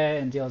Tuesday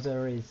and the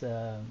other is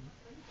a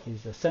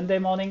Sunday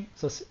morning,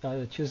 so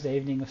Tuesday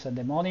evening or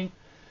Sunday morning.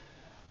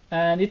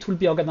 And it will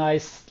be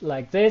organized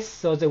like this,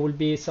 so there will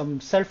be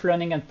some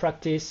self-learning and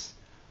practice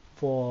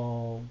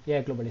for,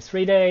 yeah, globally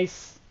 3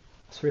 days,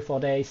 4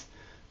 days.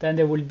 Then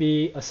there will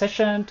be a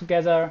session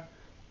together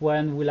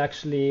when we'll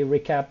actually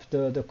recap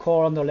the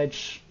core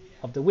knowledge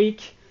of the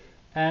week,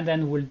 and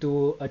then we'll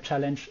do a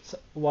challenge,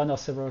 one or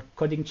several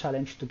coding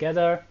challenge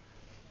together,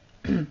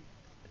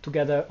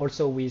 together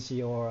also with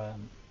your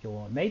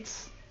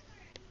mates,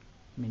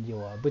 I mean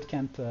your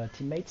bootcamp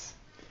teammates,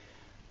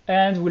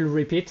 and we'll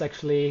repeat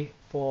actually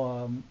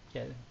for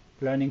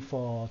learning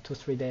for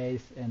 2-3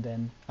 days, and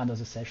then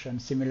another session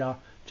similar,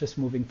 just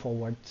moving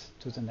forward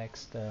to the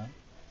next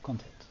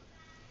content.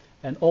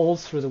 And all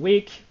through the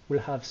week we'll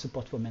have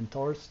support for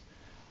mentors,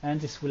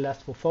 and this will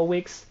last for 4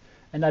 weeks.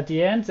 And at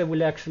the end there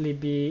will actually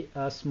be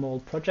a small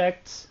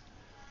project,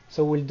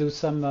 so we'll do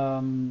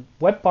some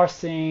web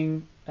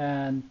parsing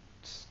and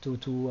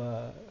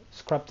to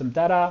scrap some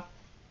data,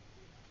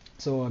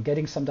 so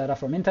getting some data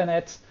from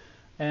internet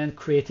and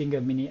creating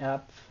a mini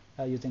app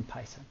using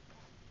Python.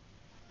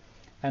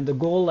 And the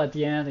goal at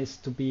the end is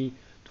to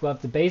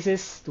have the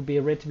basis to be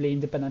relatively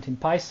independent in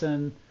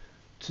Python,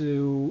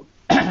 to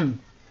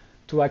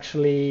to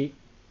actually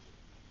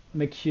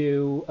make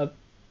you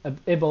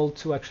able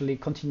to actually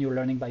continue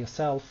learning by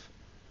yourself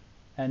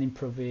and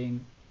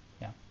improving,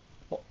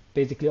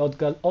 basically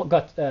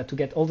to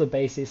get all the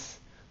basis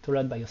to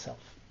learn by yourself.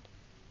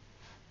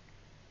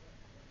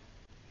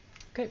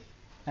 Okay,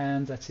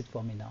 and that's it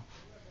for me now.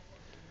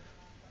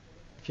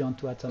 If you want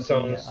to add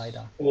something,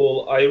 Ida.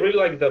 Cool. I really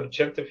like the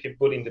objective you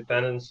put,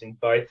 independence in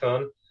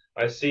Python.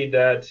 I see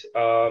that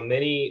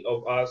many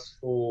of us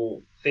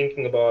who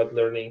thinking about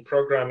learning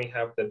programming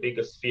have the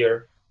biggest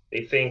fear.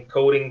 They think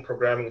coding,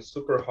 programming is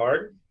super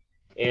hard,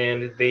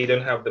 and they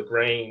don't have the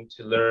brain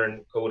to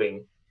learn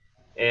coding.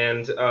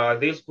 And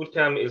this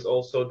bootcamp is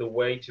also the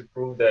way to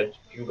prove that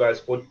you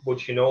guys,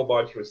 what you know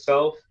about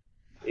yourself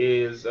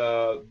is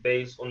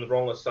based on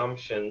wrong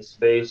assumptions,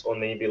 based on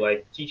maybe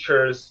like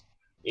teachers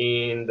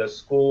in the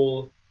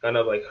school kind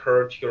of like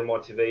hurt your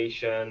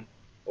motivation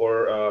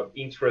or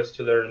interest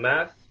to learn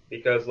math,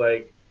 because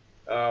like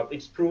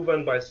it's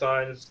proven by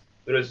science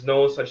there is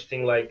no such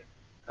thing like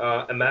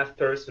a math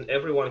person.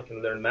 Everyone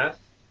can learn math,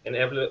 and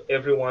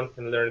everyone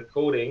can learn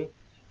coding.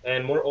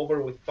 And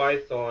moreover, with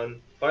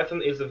Python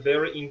is a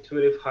very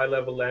intuitive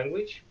high-level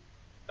language.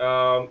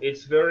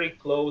 It's very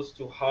close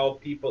to how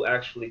people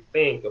actually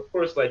think. Of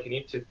course, like you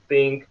need to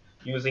think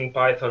using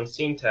Python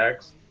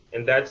syntax,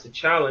 and that's the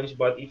challenge.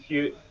 But if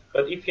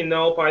you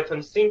know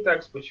Python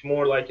syntax, which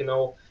more like,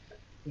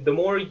 the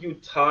more you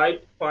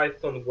type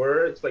Python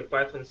words, like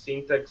Python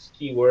syntax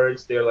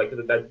keywords, they're like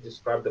that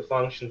describe the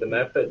function, the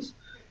methods,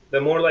 the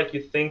more like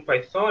you think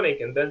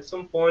Pythonic, and then at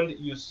some point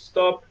you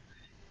stop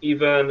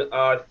even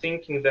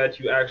thinking that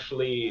you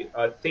actually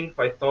think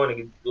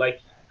Pythonic. Like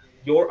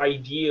your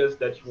ideas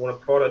that you want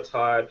to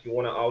prototype, you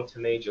want to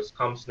automate, just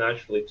comes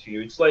naturally to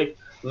you. It's like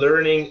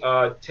learning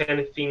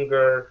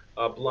 10-finger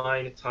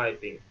blind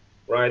typing,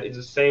 right? It's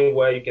the same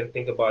way you can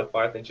think about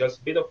Python, just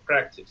a bit of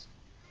practice.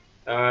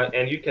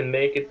 And you can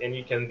make it, and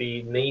you can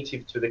be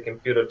native to the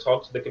computer,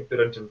 talk to the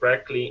computer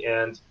directly,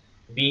 and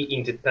be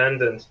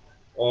independent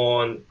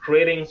on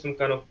creating some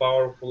kind of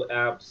powerful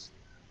apps,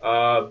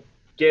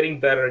 getting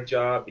better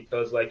job,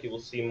 because like you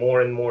will see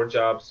more and more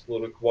jobs will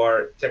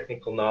require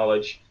technical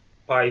knowledge,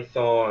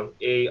 Python,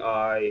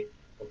 AI.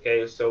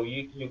 Okay, so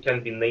you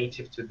can be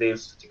native to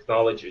these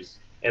technologies,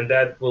 and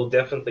that will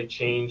definitely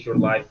change your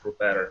life for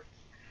better.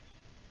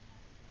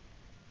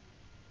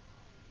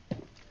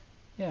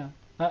 Yeah,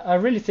 I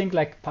really think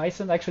like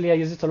Python, actually I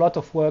use it a lot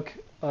of work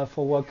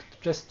for work,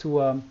 just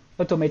to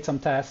automate some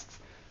tasks,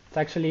 it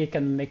actually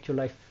can make your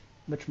life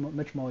much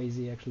more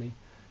easy. Actually,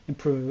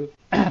 improve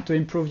to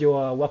improve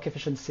your work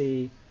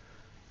efficiency.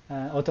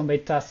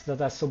 Automate tasks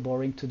that are so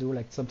boring to do.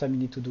 Like sometimes you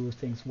need to do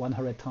things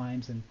 100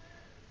 times, and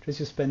just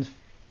you spend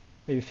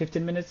maybe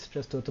 15 minutes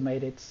just to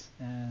automate it,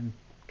 and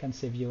can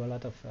save you a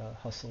lot of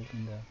hustle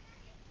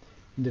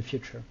in the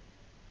future.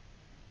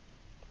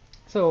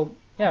 So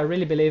yeah, I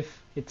really believe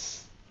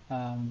it's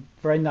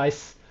very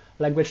nice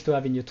language to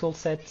have in your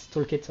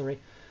toolkit. Sorry.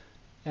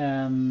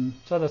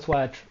 So that's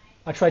why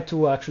I try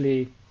to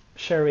actually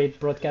share it,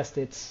 broadcast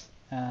it,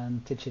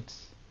 and teach it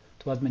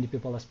to as many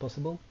people as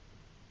possible.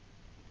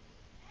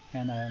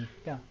 And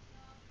yeah,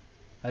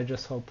 I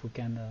just hope we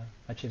can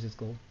achieve this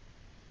goal.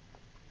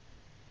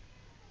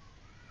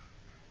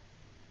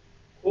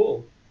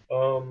 Cool.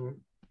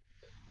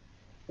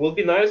 Will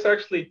be nice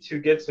actually to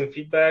get some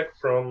feedback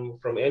from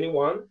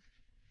anyone.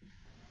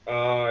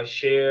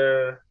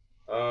 Share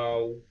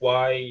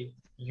why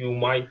you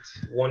might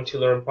want to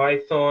learn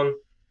Python,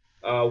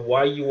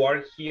 why you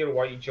are here,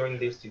 why you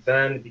joined this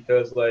event,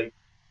 because like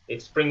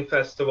it's Spring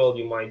Festival,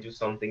 you might do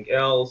something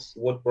else.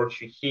 What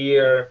brought you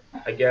here?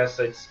 I guess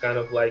it's kind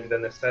of like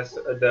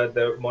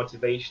the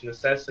motivation,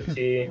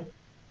 necessity,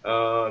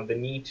 the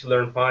need to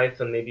learn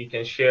Python. Maybe you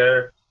can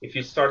share if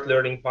you start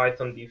learning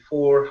Python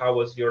before, how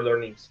was your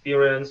learning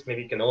experience?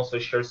 Maybe you can also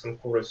share some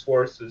cool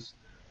resources,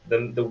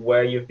 the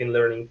way you've been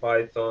learning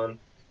Python.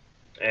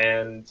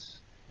 And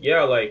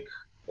yeah, like,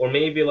 or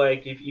maybe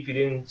like if you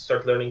didn't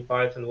start learning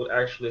Python, would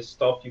actually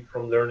stop you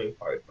from learning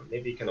Python.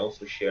 Maybe you can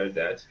also share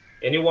that.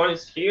 Anyone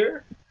is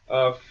here?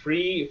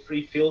 Free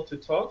feel to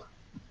talk.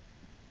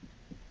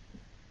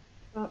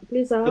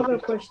 Please, I have a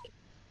question.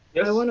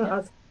 Yes. I want to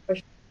ask a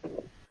question.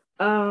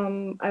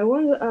 I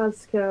want to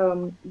ask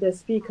the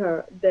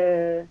speaker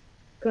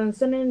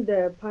concerning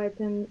the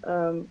Python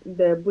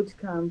the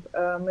bootcamp.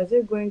 Is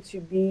it going to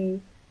be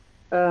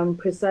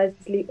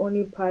precisely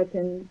only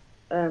Python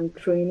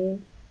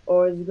training,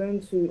 or is it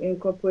going to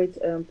incorporate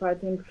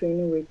Python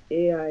training with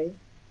AI?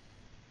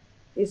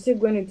 Is it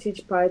going to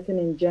teach Python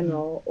in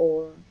general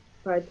or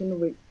Python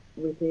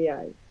with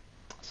AI?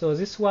 So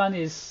this one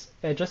is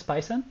just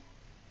Python.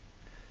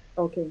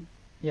 Okay.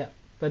 Yeah,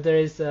 but there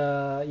is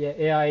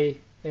yeah,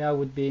 AI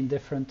would be in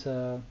different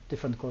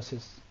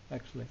courses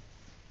actually,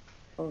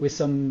 with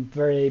some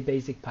very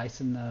basic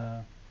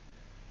Python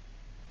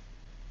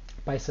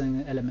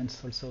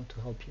elements also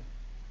to help you.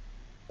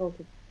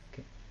 Okay.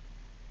 Okay.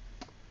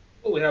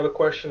 Oh, we have a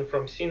question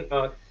from Sin.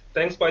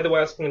 Thanks, by the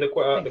way, asking the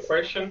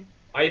question.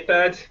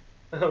 iPad.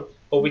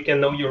 Hope we can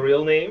know your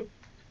real name.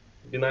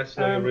 It'd be nice to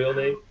know your real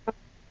name.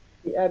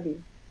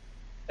 Abby.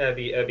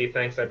 Abby,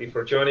 thanks, Abby,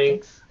 for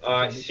joining.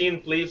 Thanks, Sin,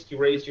 please, you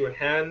raise your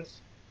hand.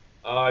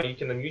 You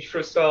can unmute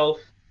yourself.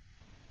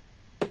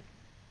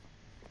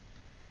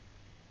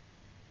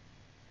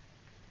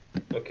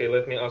 Okay,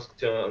 let me ask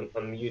to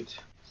unmute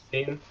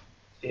Sin.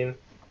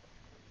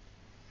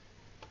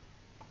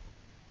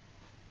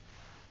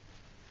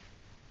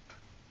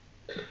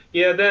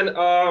 Yeah, then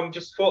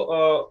just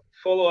follow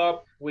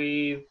up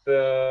with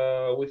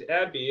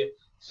Abby.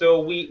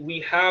 So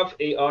we have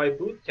AI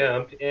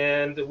bootcamp,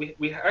 and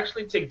we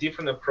actually take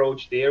different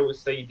approach there. We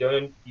say you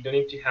don't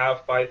need to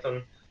have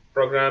Python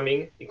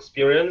programming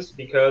experience,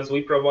 because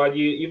we provide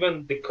you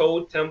even the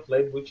code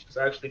template, which is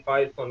actually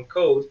Python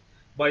code,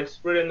 but it's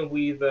written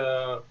with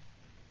the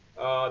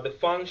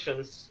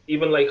functions,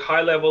 even like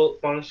high level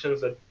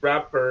functions at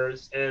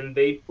wrappers, and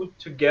they put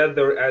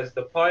together as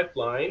the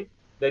pipeline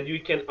that you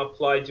can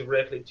apply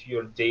directly to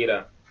your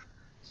data.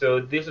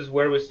 So this is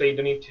where we say you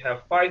don't need to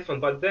have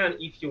Python, but then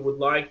if you would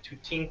like to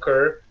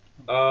tinker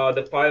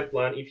the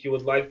pipeline, if you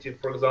would like to,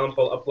 for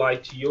example, apply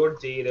to your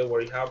data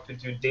where you have to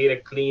do data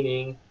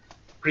cleaning,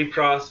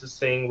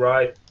 pre-processing,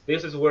 right?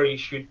 This is where you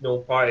should know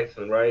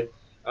Python, right?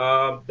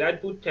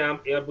 That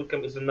bootcamp, AI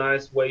bootcamp, is a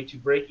nice way to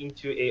break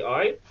into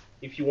AI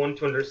if you want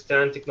to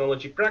understand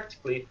technology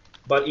practically.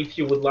 But if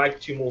you would like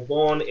to move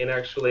on and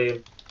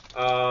actually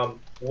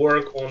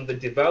work on the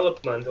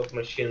development of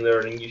machine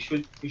learning, you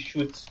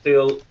should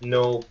still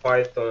know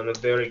Python on a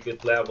very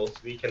good level. So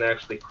we can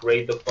actually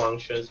create the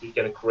functions, we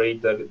can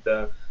create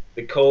the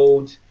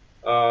code,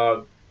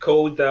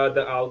 code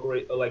the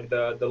algorithm, like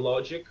the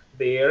logic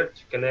there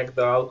to connect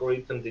the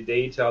algorithm, the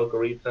data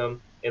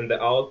algorithm, and the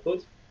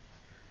output.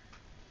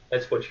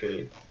 That's what you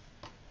need.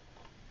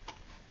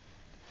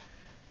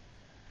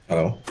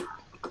 Hello.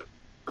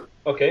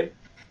 Okay.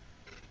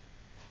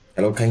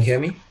 Hello, can you hear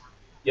me?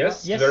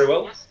 Yes, Yes. very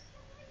well.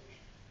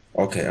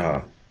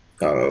 Okay.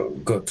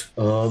 Good.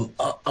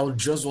 I would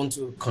just want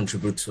to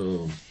contribute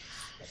to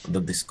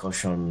the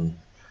discussion.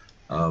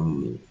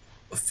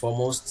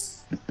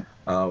 Foremost,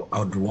 I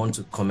would want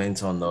to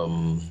comment on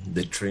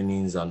the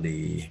trainings and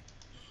the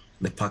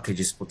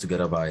packages put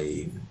together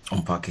by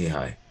Unpack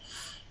AI.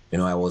 You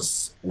know, I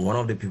was one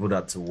of the people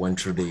that went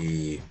through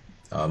the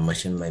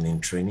machine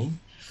learning training,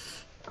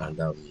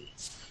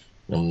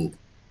 and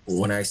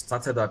when I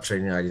started that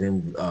training, I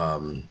didn't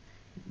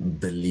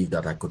believe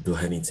that I could do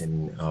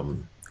anything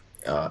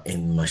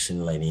in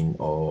machine learning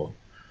or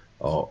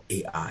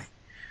AI,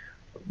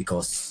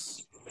 because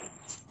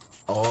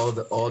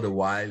all the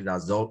while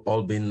that's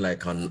all been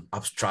like an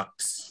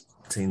abstract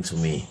thing to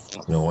me.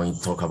 When you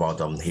talk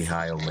about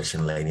AI or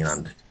machine learning,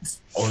 and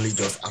it's only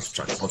just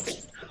abstract.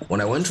 But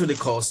when I went through the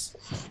course,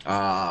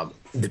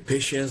 the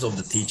patience of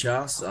the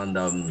teachers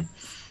and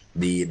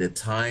the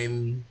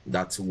time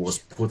that was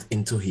put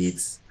into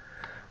it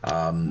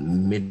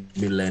made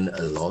me learn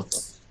a lot.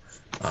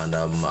 And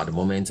at the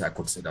moment, I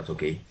could say that,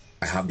 okay,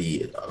 I have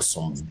the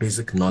some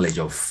basic knowledge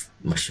of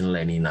machine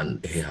learning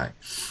and AI.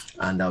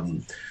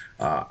 And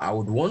I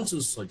would want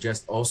to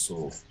suggest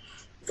also,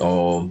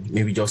 or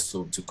maybe just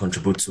to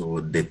contribute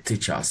to the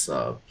teachers,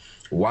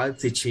 while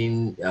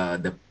teaching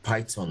the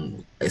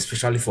Python,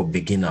 especially for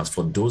beginners,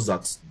 for those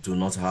that do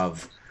not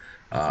have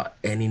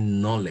any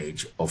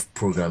knowledge of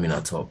programming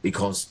at all,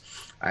 because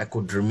I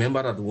could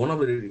remember that one of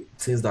the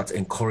things that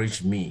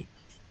encouraged me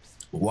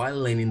while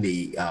learning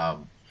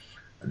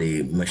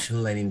the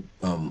machine learning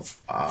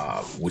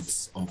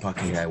with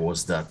Unpack AI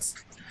was that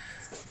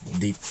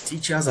the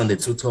teachers and the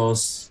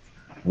tutors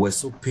were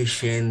so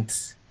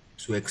patient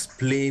to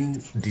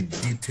explain the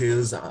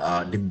details,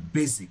 the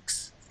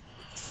basics.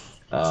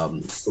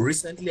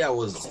 Recently, I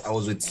was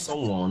with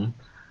someone,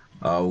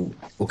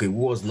 okay, who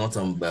was not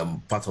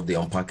part of the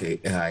Unpack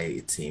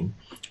AI team,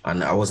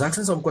 and I was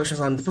asking some questions,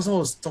 and the person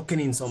was talking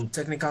in some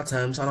technical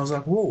terms, and I was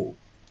like, "Whoa,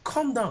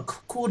 calm down,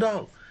 cool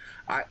down."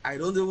 I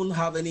don't even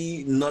have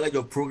any knowledge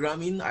of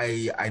programming.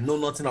 I know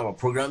nothing about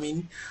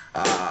programming.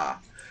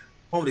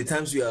 Some of the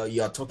times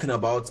you are talking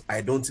about,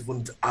 I don't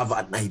even have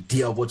an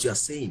idea of what you are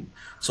saying.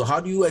 So how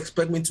do you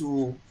expect me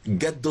to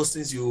get those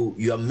things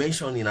you are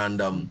mentioning?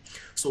 And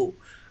so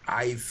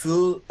I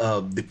feel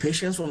the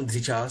patience from the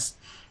teachers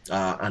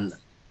and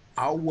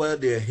how well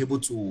they're able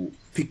to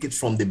pick it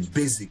from the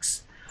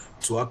basics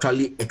to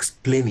actually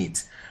explain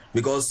it.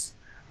 Because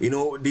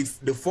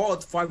the 4 or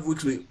 5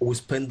 weeks we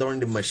spent during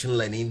the machine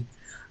learning,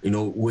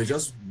 we're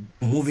just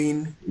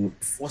moving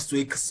first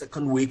week,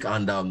 second week,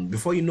 and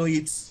before you know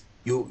it,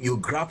 you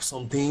grab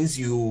some things.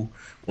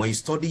 When you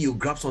study, you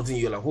grab something,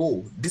 you're like,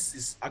 oh, this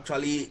is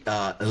actually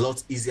a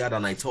lot easier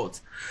than I thought.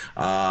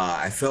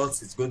 I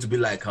felt it's going to be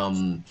like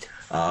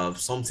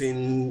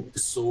something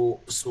so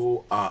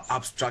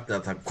abstract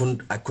that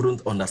I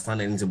couldn't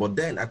understand anything, but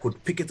then I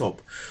could pick it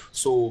up.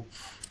 So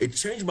it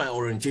changed my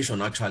orientation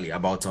actually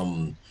about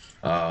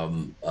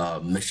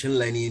machine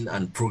learning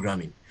and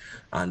programming,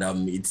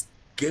 and it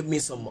gave me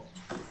some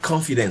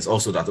confidence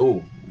also that,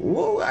 oh,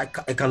 whoa, I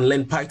can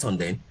learn Python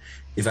then.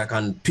 If I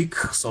can pick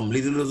some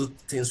little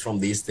things from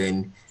this,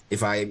 then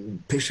if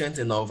I'm patient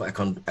enough, I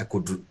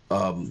could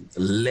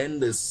learn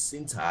the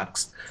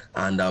syntax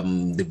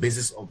and the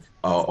basis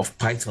of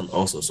Python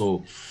also.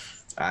 So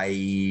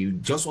I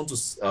just want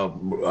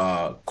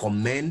to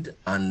commend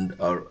and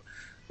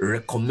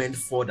recommend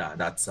further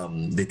that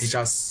the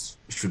teachers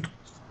should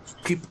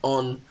keep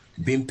on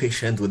being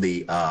patient with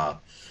the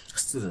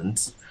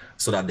students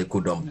so that they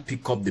could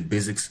pick up the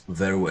basics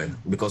very well.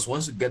 Because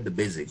once you get the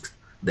basics,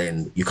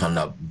 then you can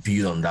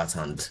build on that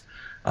and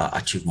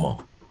achieve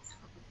more.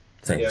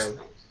 Thanks. Yeah,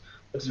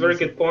 that's a very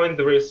good point.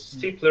 There is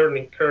steep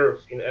learning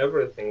curve in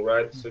everything,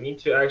 right? So you need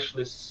to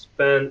actually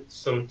spend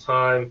some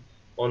time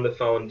on the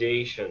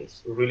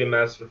foundations, really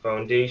master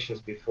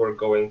foundations before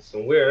going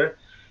somewhere.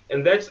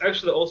 And that's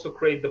actually also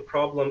create the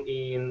problem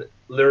in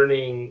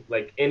learning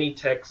like any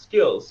tech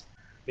skills,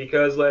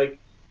 because like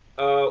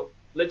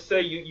let's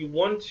say you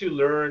want to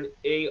learn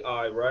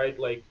AI, right?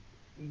 Like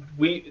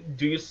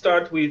do you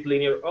start with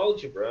linear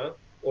algebra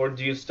or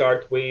do you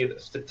start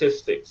with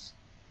statistics?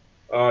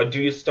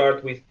 Do you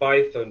start with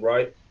Python,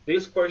 right?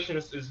 These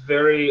questions is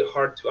very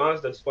hard to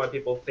ask. That's why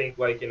people think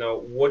like,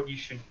 what you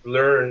should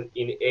learn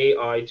in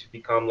AI to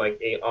become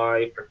like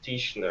AI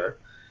practitioner.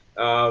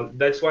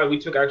 That's why we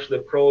took actually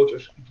approach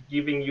of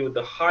giving you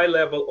the high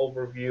level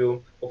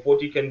overview of what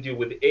you can do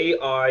with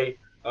AI,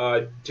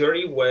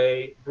 dirty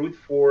way, brute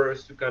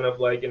force to kind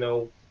of like,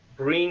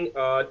 bring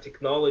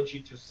technology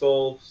to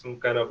solve some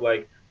kind of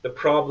like the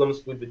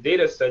problems with the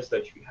data sets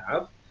that you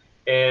have.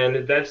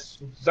 And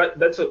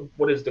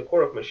what is the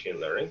core of machine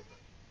learning.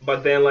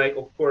 But then like,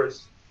 of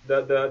course,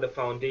 the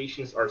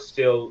foundations are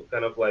still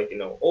kind of like,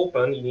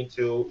 open. You need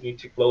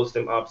to close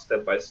them up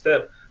step by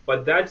step.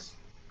 But that's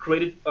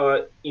created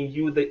in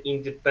you the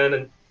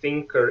independent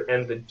thinker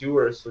and the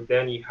doer. So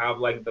then you have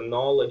like the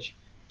knowledge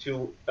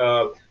to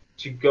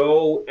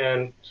go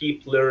and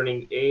keep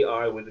learning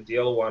AI with the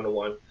DL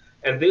 101.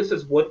 And this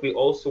is what we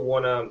also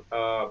want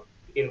to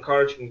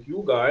encourage in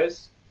you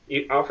guys.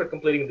 After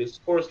completing this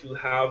course, you'll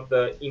have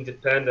the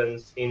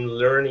independence in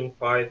learning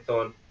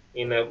Python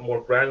in a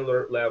more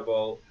granular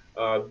level,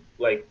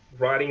 like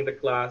writing the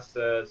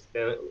classes,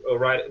 and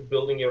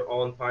building your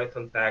own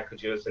Python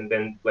packages, and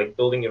then like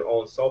building your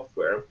own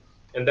software.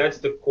 And that's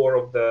the core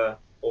of the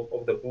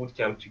boot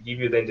camp, to give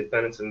you the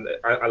independence. And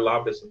I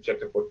love this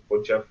objective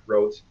what Jeff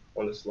wrote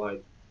on the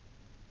slide.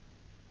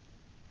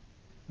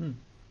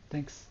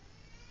 Thanks.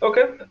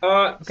 Okay.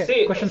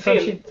 Okay. Question from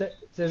Shin.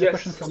 There's a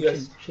question from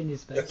yes. Shin. Shin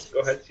is back. Yes,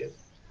 go ahead, Shin.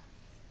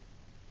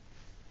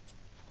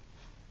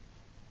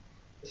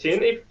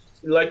 Shin, if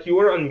like you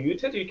are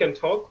unmuted, you can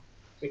talk.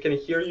 We can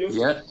hear you.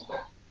 Yeah.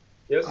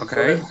 Yes.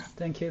 Okay.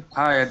 Thank you.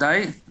 Hi,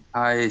 Adai.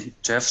 Hi,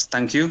 Jeff.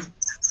 Thank you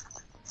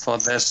for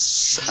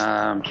this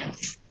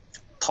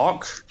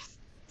talk.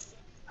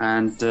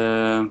 And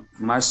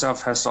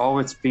myself has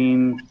always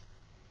been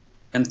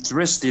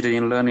interested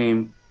in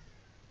learning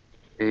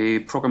a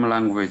programming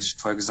language,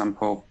 for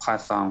example,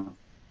 Python.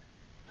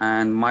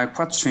 And my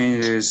question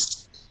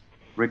is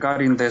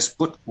regarding this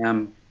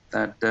bootcamp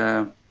that,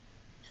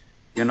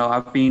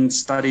 I've been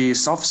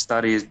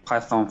self-studied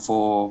Python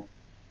for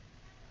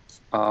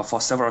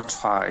several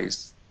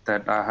tries,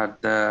 that I had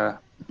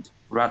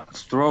read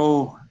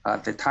through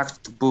the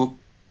textbook,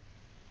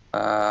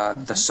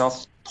 the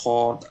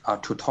self-taught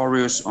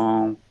tutorials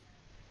on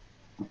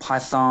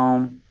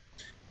Python.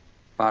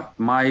 But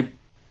my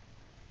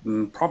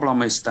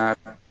problem is that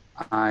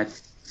I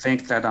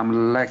think that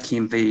I'm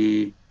lacking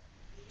the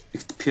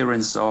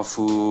experience of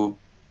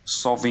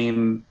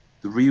solving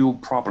real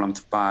problems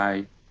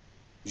by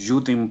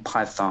using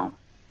Python.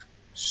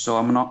 So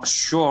I'm not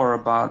sure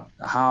about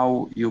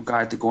how you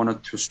guys are going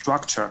to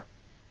structure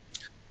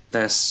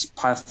this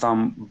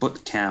Python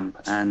bootcamp,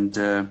 and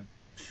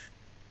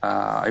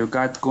are you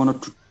guys going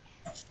to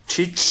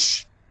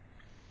teach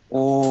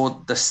all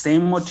the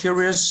same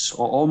materials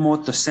or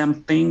almost the same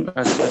thing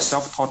as the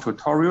self-taught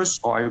tutorials,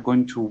 or are you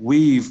going to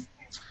weave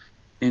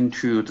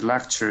into the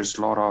lectures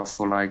a lot of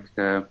like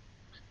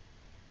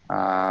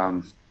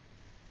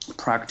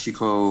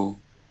practical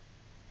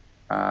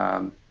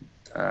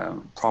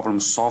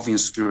problem-solving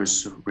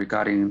skills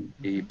regarding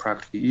the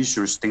practical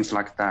issues, things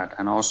like that?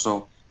 And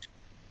also,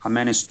 how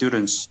many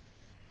students,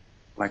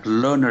 like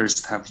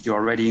learners, have you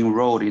already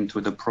enrolled into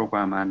the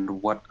program,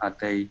 and what are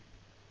they,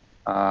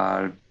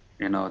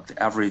 the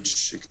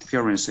average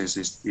experiences?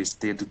 Is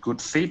it a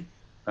good fit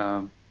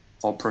for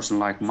a person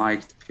like my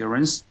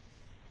experience?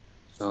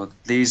 So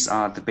these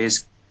are the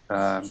basic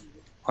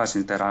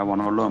questions that I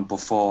want to learn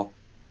before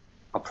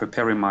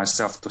preparing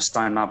myself to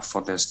sign up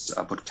for this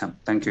bootcamp.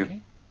 Thank you.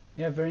 Okay.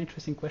 Yeah, very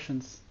interesting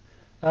questions.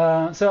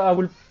 So I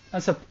will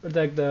answer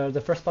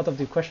the first part of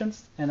the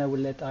questions, and I will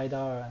let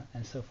Ida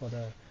answer for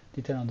the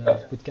detail on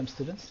the bootcamp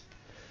students.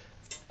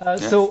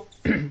 So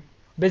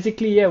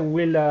basically, yeah,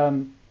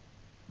 we'll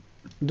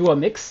do a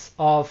mix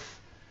of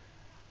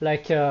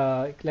like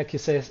you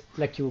say,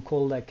 like you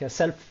call like a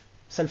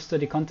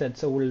self-study content.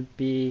 So will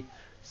be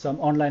some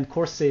online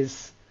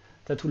courses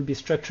that will be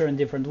structured in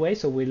different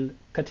ways. So we'll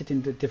cut it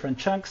into different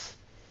chunks.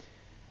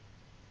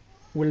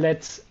 We'll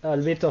let a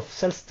bit of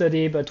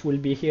self-study, but we'll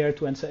be here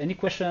to answer any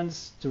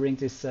questions during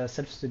this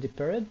self-study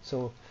period.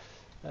 So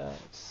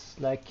it's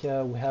like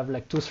we have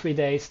like 2-3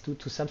 days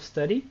to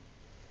self-study,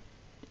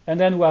 and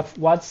then we have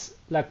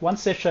one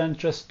session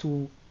just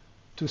to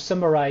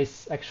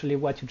summarize actually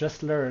what you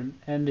just learned,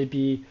 and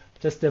maybe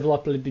just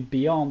develop a little bit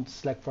beyond,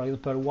 like for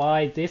example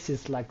why this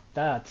is like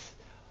that,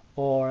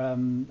 or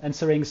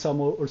answering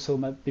some also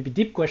maybe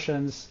deep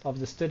questions of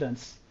the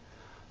students.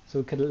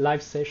 So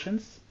live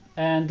sessions.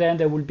 And then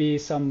there will be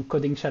some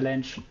coding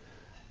challenge.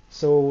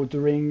 So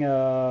during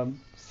I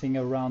think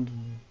around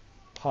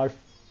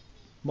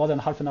more than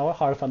half an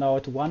hour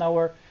to 1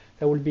 hour,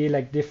 there will be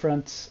like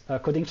different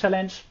coding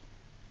challenge.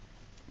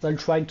 They'll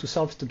try to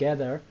solve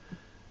together.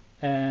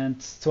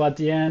 And so at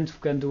the end,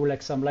 we can do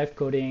like some live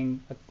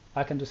coding.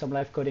 I can do some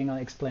live coding on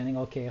explaining,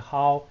 okay,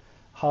 how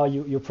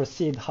you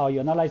proceed, how you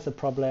analyze the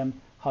problem,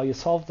 how you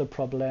solve the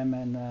problem,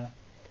 and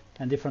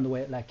different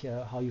way, like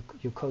how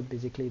you code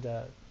basically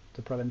the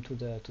problem to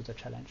the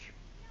challenge.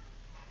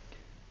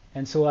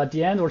 And so at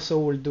the end also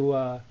we'll do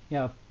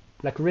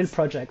like a real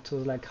project, so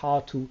like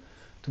how to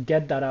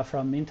get data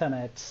from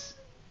internet,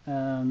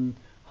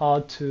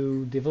 how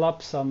to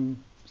develop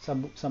some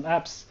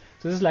apps.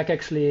 So this is like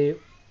actually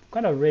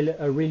kind of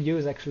a real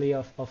use actually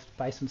of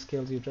Python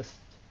skills you just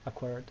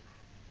acquired.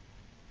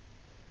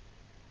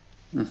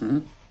 Mm-hmm.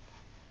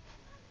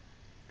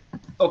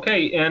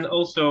 Okay, and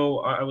also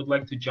I would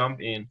like to jump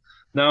in.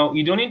 Now,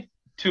 you don't need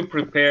to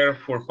prepare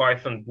for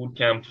Python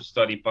bootcamp to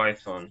study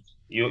Python.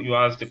 You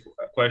asked a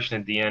question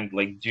at the end,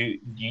 like, do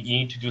you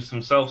need to do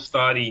some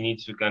self-study? You need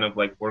to kind of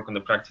like work on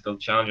the practical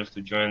challenges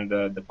to join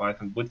the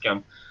Python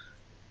bootcamp.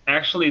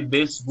 Actually,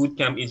 this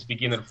bootcamp is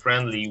beginner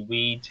friendly.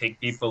 We take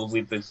people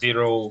with the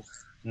zero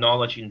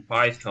knowledge in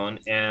Python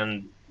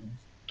and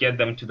get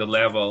them to the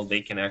level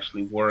they can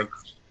actually work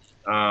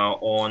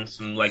on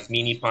some like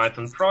mini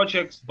Python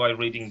projects by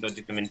reading the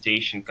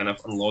documentation, kind of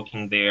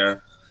unlocking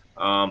their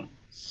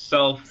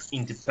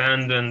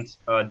self-independent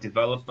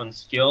development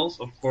skills.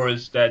 Of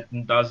course, that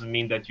doesn't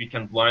mean that you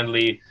can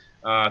blindly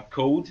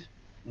code.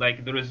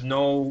 Like there is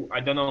no, I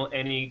don't know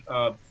any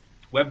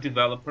web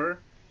developer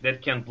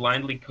that can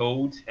blindly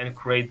code and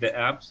create the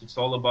apps. It's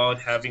all about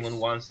having on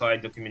one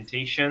side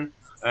documentation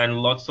and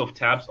lots of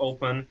tabs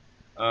open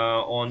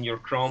on your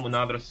Chrome. On the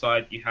other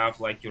side, you have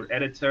like your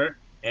editor,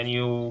 and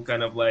you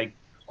kind of like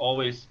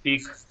always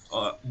pick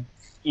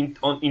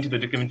into the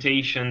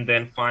documentation,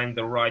 then find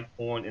the right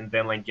point, and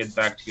then like get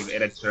back to your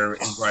editor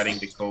and writing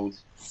the code.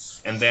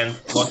 And then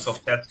lots of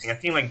testing. I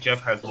think like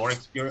Jeff has more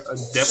experience,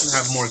 definitely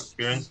have more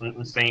experience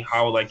in saying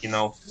how like, you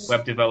know,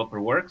 web developer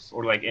works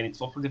or like any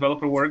software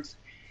developer works.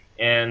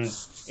 And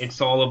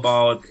it's all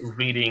about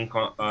reading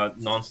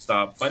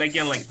nonstop. But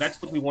again, like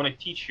that's what we want to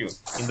teach you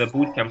in the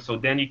bootcamp. So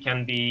then you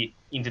can be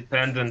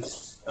independent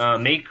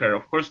maker.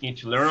 Of course, you need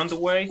to learn on the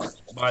way,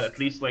 but at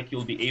least like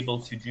you'll be able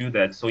to do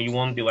that. So you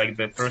won't be like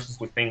the person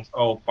who thinks,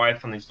 oh,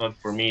 Python is not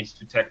for me, it's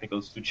too technical,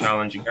 it's too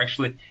challenging.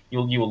 Actually,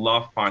 you'll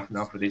love Python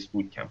after this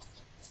bootcamp.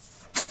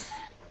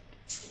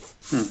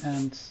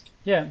 And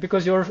yeah,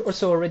 because you're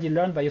also already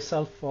learned by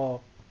yourself for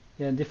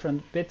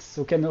different bits,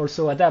 so can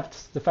also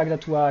adapt. The fact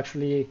that we are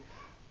actually,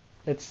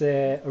 let's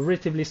say, a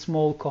relatively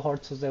small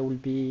cohort, so there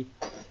will be,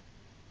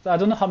 I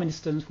don't know how many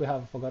students we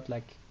have, I forgot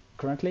like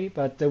currently,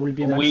 but there will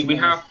be a maximum we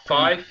have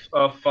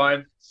of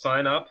five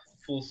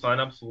full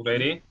signups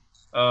already.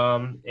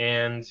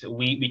 And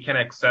we can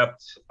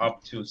accept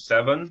up to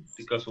 7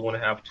 because we want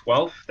to have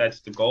 12. That's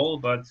the goal,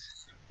 but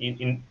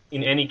in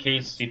any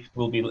case, if it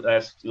will be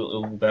less,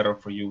 it'll be better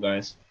for you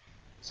guys.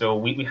 So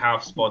we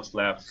have spots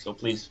left, so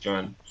please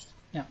join.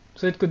 Yeah,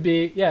 so it could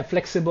be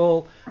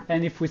flexible,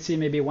 and if we see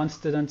maybe one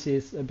student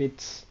is a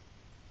bit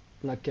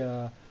like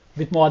a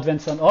bit more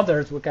advanced than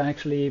others, we can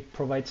actually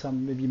provide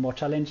some maybe more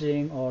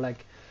challenging or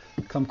like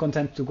some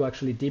content to go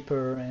actually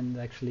deeper and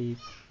actually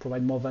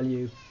provide more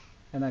value,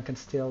 and I can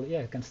still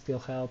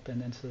help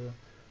and answer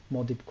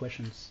more deep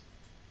questions.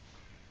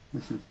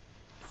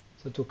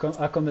 So to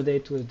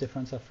accommodate to the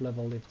difference of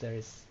level if there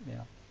is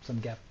some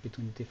gap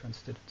between different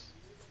students.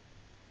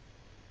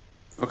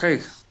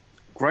 Okay,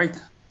 great.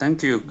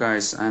 Thank you,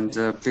 guys, and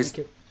please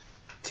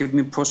keep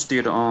me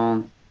posted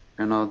on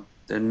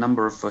the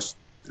number of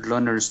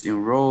learners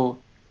enroll,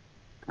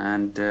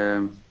 and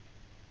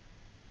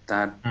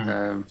that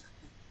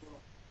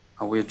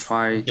I will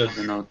try.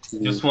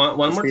 Just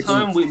one more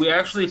time. We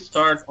actually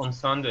start on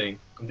Sunday,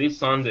 this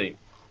Sunday,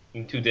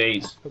 in 2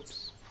 days.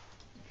 Oops.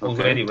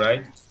 Already,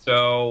 right?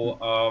 So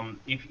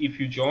if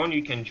you join,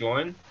 you can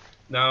join.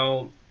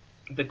 Now,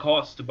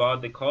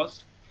 about the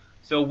cost.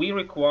 So we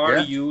require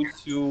you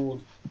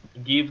to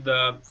give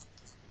the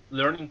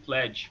learning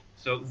pledge.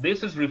 So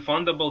this is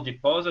refundable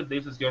deposit.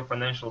 This is your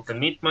financial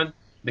commitment.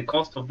 The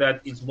cost of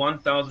that is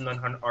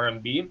 1,900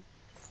 RMB.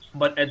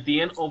 But at the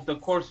end of the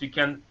course, you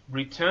can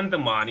return the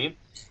money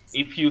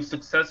if you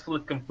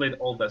successfully complete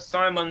all the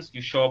assignments,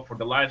 you show up for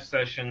the live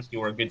sessions,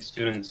 you're a good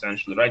student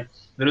essentially, right?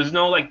 There is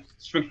no like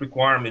strict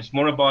requirements,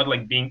 more about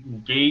like being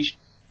engaged,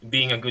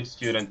 being a good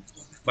student.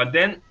 But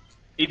then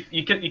if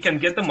you can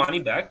get the money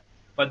back,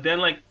 but then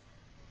like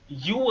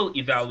you will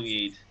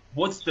evaluate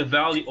what's the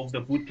value of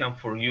the bootcamp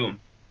for you.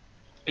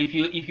 If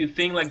you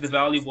think like the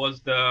value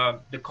was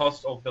the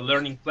cost of the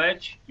learning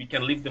pledge, you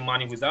can leave the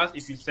money with us.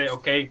 If you say,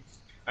 okay,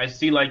 I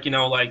see like,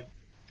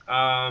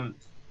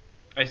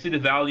 I see the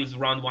value is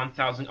around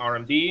 1,000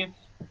 RMB,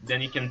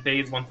 then you can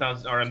pay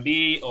 1,000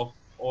 RMB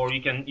or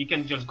you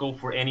can just go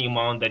for any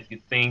amount that you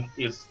think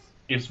is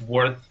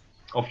worth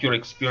of your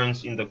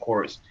experience in the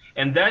course.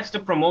 And that's the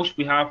promotion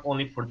we have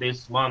only for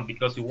this month,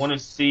 because we want to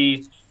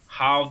see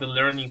how the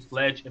learning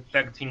pledge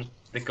affecting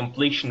the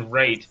completion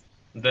rate,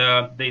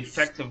 the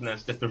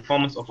effectiveness, the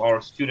performance of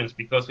our students,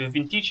 because we've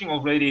been teaching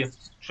already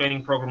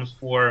training programs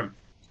for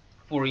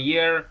a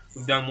year.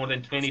 We've done more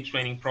than 20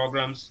 training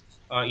programs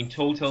in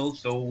total.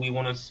 So we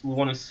want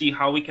to see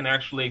how we can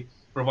actually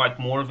provide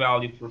more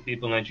value for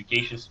people in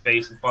education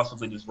space and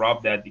possibly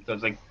disrupt that,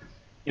 because like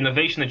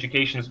innovation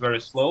education is very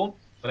slow,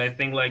 but I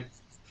think like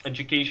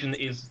education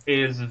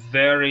is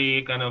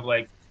very kind of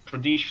like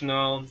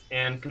traditional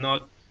and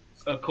cannot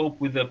cope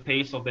with the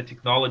pace of the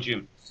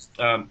technology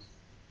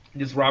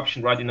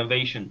disruption, right?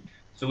 Innovation.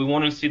 So we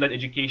want to see that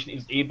education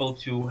is able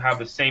to have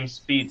the same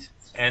speed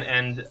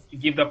and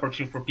give the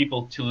opportunity for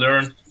people to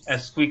learn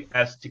as quick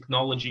as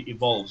technology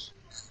evolves.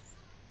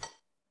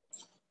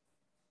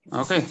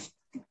 Okay,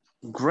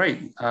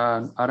 great.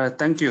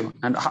 Thank you.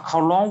 And how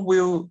long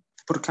will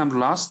bootcamp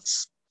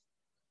last?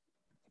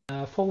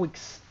 4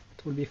 weeks.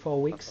 It will be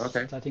 4 weeks,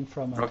 starting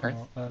from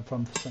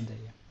Sunday.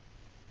 Yeah.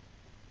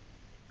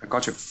 I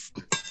got you.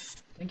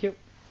 Thank you.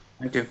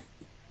 Thank you.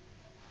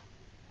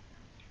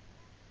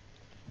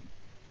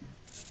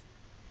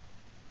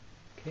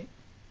 Okay.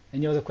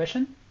 Any other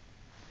question?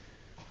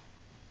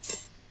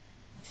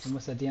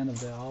 Almost at the end of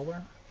the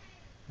hour.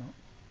 No.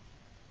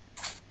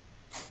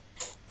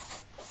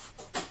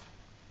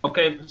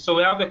 Okay, so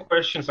we have the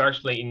questions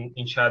actually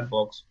in chat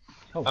box.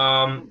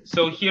 Oh.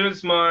 So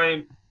here's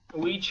my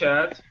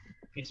WeChat.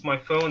 It's my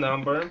phone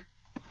number.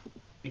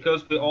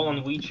 Because we're all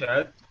on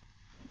WeChat,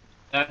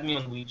 add me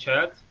on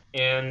WeChat,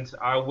 and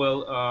I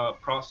will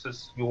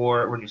process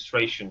your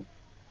registration.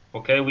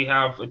 Okay, we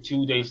have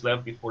 2 days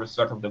left before the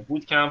start of the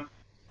bootcamp.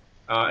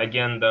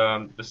 Again,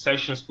 the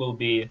sessions will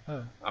be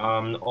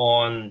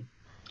on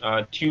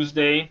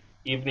Tuesday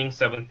evening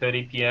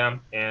 7:30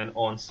 p.m. and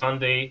on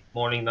Sunday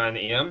morning 9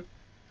 a.m.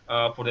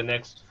 For the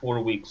next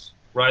 4 weeks.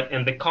 right?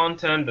 And the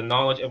content, the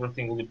knowledge,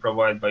 everything will be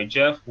provided by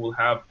Jeff. We'll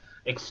have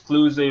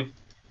exclusive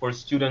for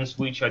students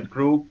WeChat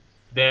group.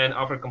 Then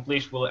after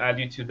completion, we'll add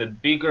you to the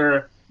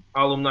bigger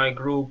alumni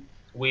group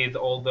with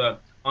all the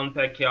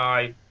unpack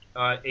AI,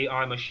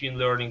 machine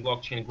learning,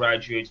 blockchain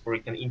graduates where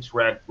you can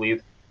interact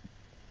with,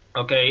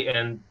 okay,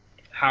 and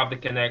have the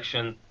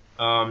connection,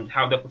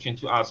 have the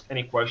opportunity to ask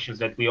any questions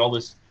that we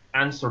always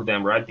answer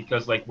them, right?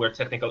 Because like we're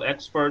technical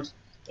experts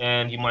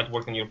and you might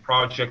work on your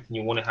project and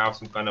you want to have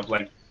some kind of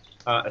like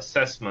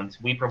assessment.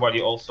 We provide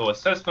you also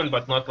assessment,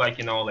 but not like,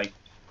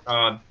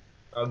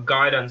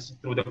 guidance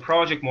through the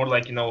project, more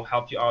like,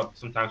 help you out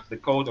sometimes with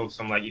the code or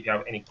some like if you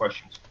have any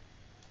questions.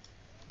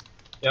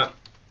 Yeah.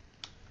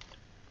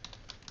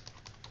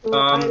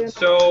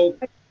 So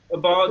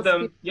about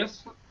them,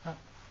 yes?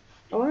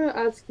 I want to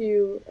ask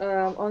you,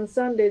 on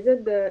Sunday, is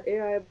it the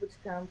AI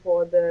bootcamp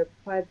or the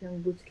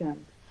Python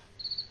bootcamp?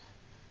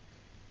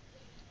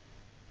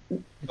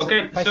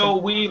 Okay,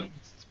 so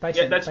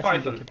yeah, that's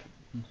Python.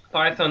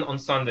 Python on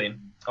Sunday.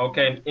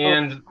 Okay,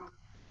 and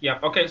yeah,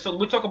 okay, so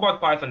we talk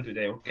about Python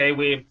today.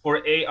 Okay,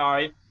 for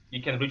AI,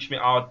 you can reach me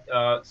out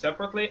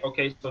separately.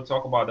 Okay, so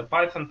talk about the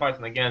Python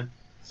again,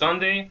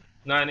 Sunday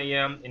 9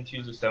 a.m. and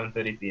Tuesday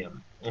 7:30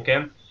 p.m.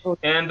 Okay,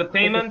 and the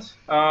payment,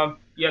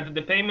 yeah,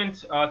 the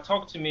payment.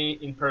 Talk to me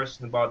in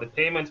person about the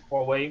payment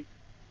Huawei.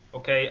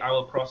 Okay, I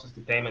will process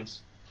the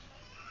payments.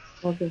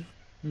 Okay.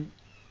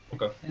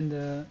 Okay.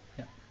 And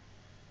yeah.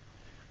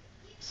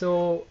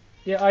 So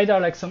yeah, either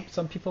like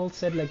some people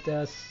said like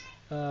there's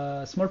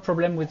a small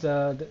problem with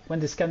when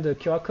they scan the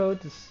QR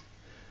code.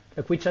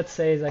 Like WeChat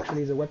says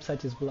actually the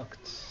website is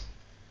blocked.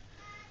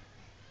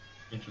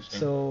 Interesting.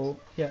 So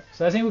yeah,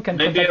 so I think we can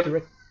contact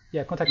direct.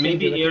 Yeah, contact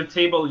maybe him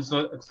directly. Airtable is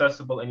not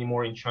accessible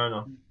anymore in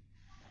China.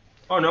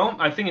 Oh no,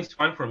 I think it's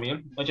fine for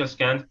me. I just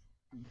scanned.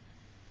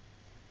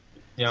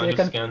 Yeah, So I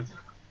just scanned.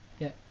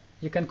 Yeah,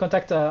 you can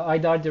contact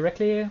IDAR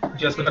directly.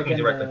 Just contact me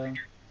directly.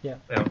 Yeah.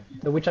 Yeah.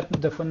 The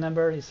WeChat, the phone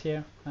number is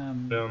here.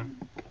 Yeah.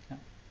 Yeah.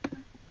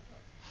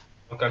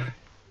 Okay.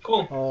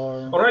 Cool.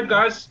 All right,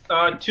 guys.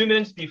 2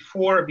 minutes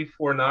before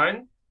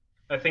 9.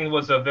 I think it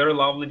was a very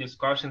lovely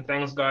discussion.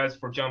 Thanks, guys,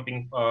 for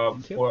jumping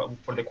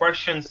for the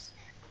questions,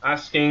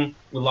 asking.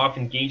 We love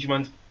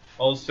engagement.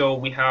 Also,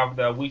 we have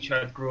the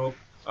WeChat group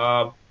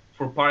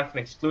for Python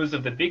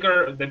exclusive, the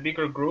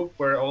bigger group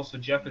where also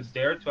Jeff is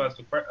there to ask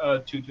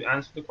to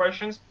answer the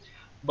questions.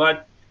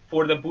 But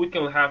for the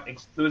bootcamp, we'll have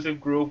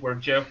exclusive group where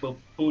Jeff will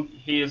put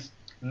his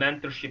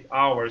mentorship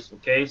hours.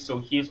 Okay, so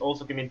he's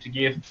also coming to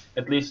give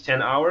at least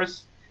 10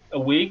 hours a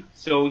week.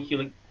 So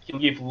he'll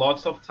give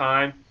lots of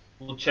time.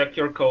 We'll check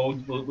your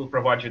code. We'll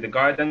provide you the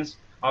guidance.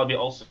 I'll be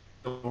also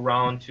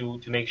around to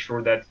make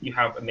sure that you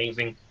have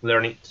amazing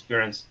learning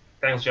experience.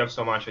 Thanks, Jeff,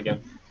 so much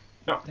again.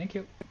 Yeah. Thank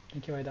you,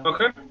 Aida.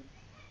 Okay.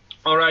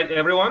 All right,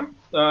 everyone.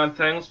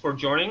 Thanks for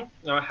joining.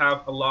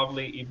 Have a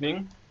lovely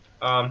evening.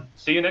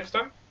 See you next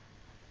time.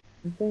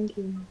 Thank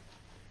you.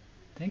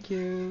 Thank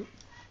you.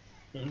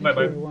 Bye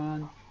bye,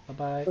 everyone.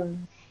 Bye bye.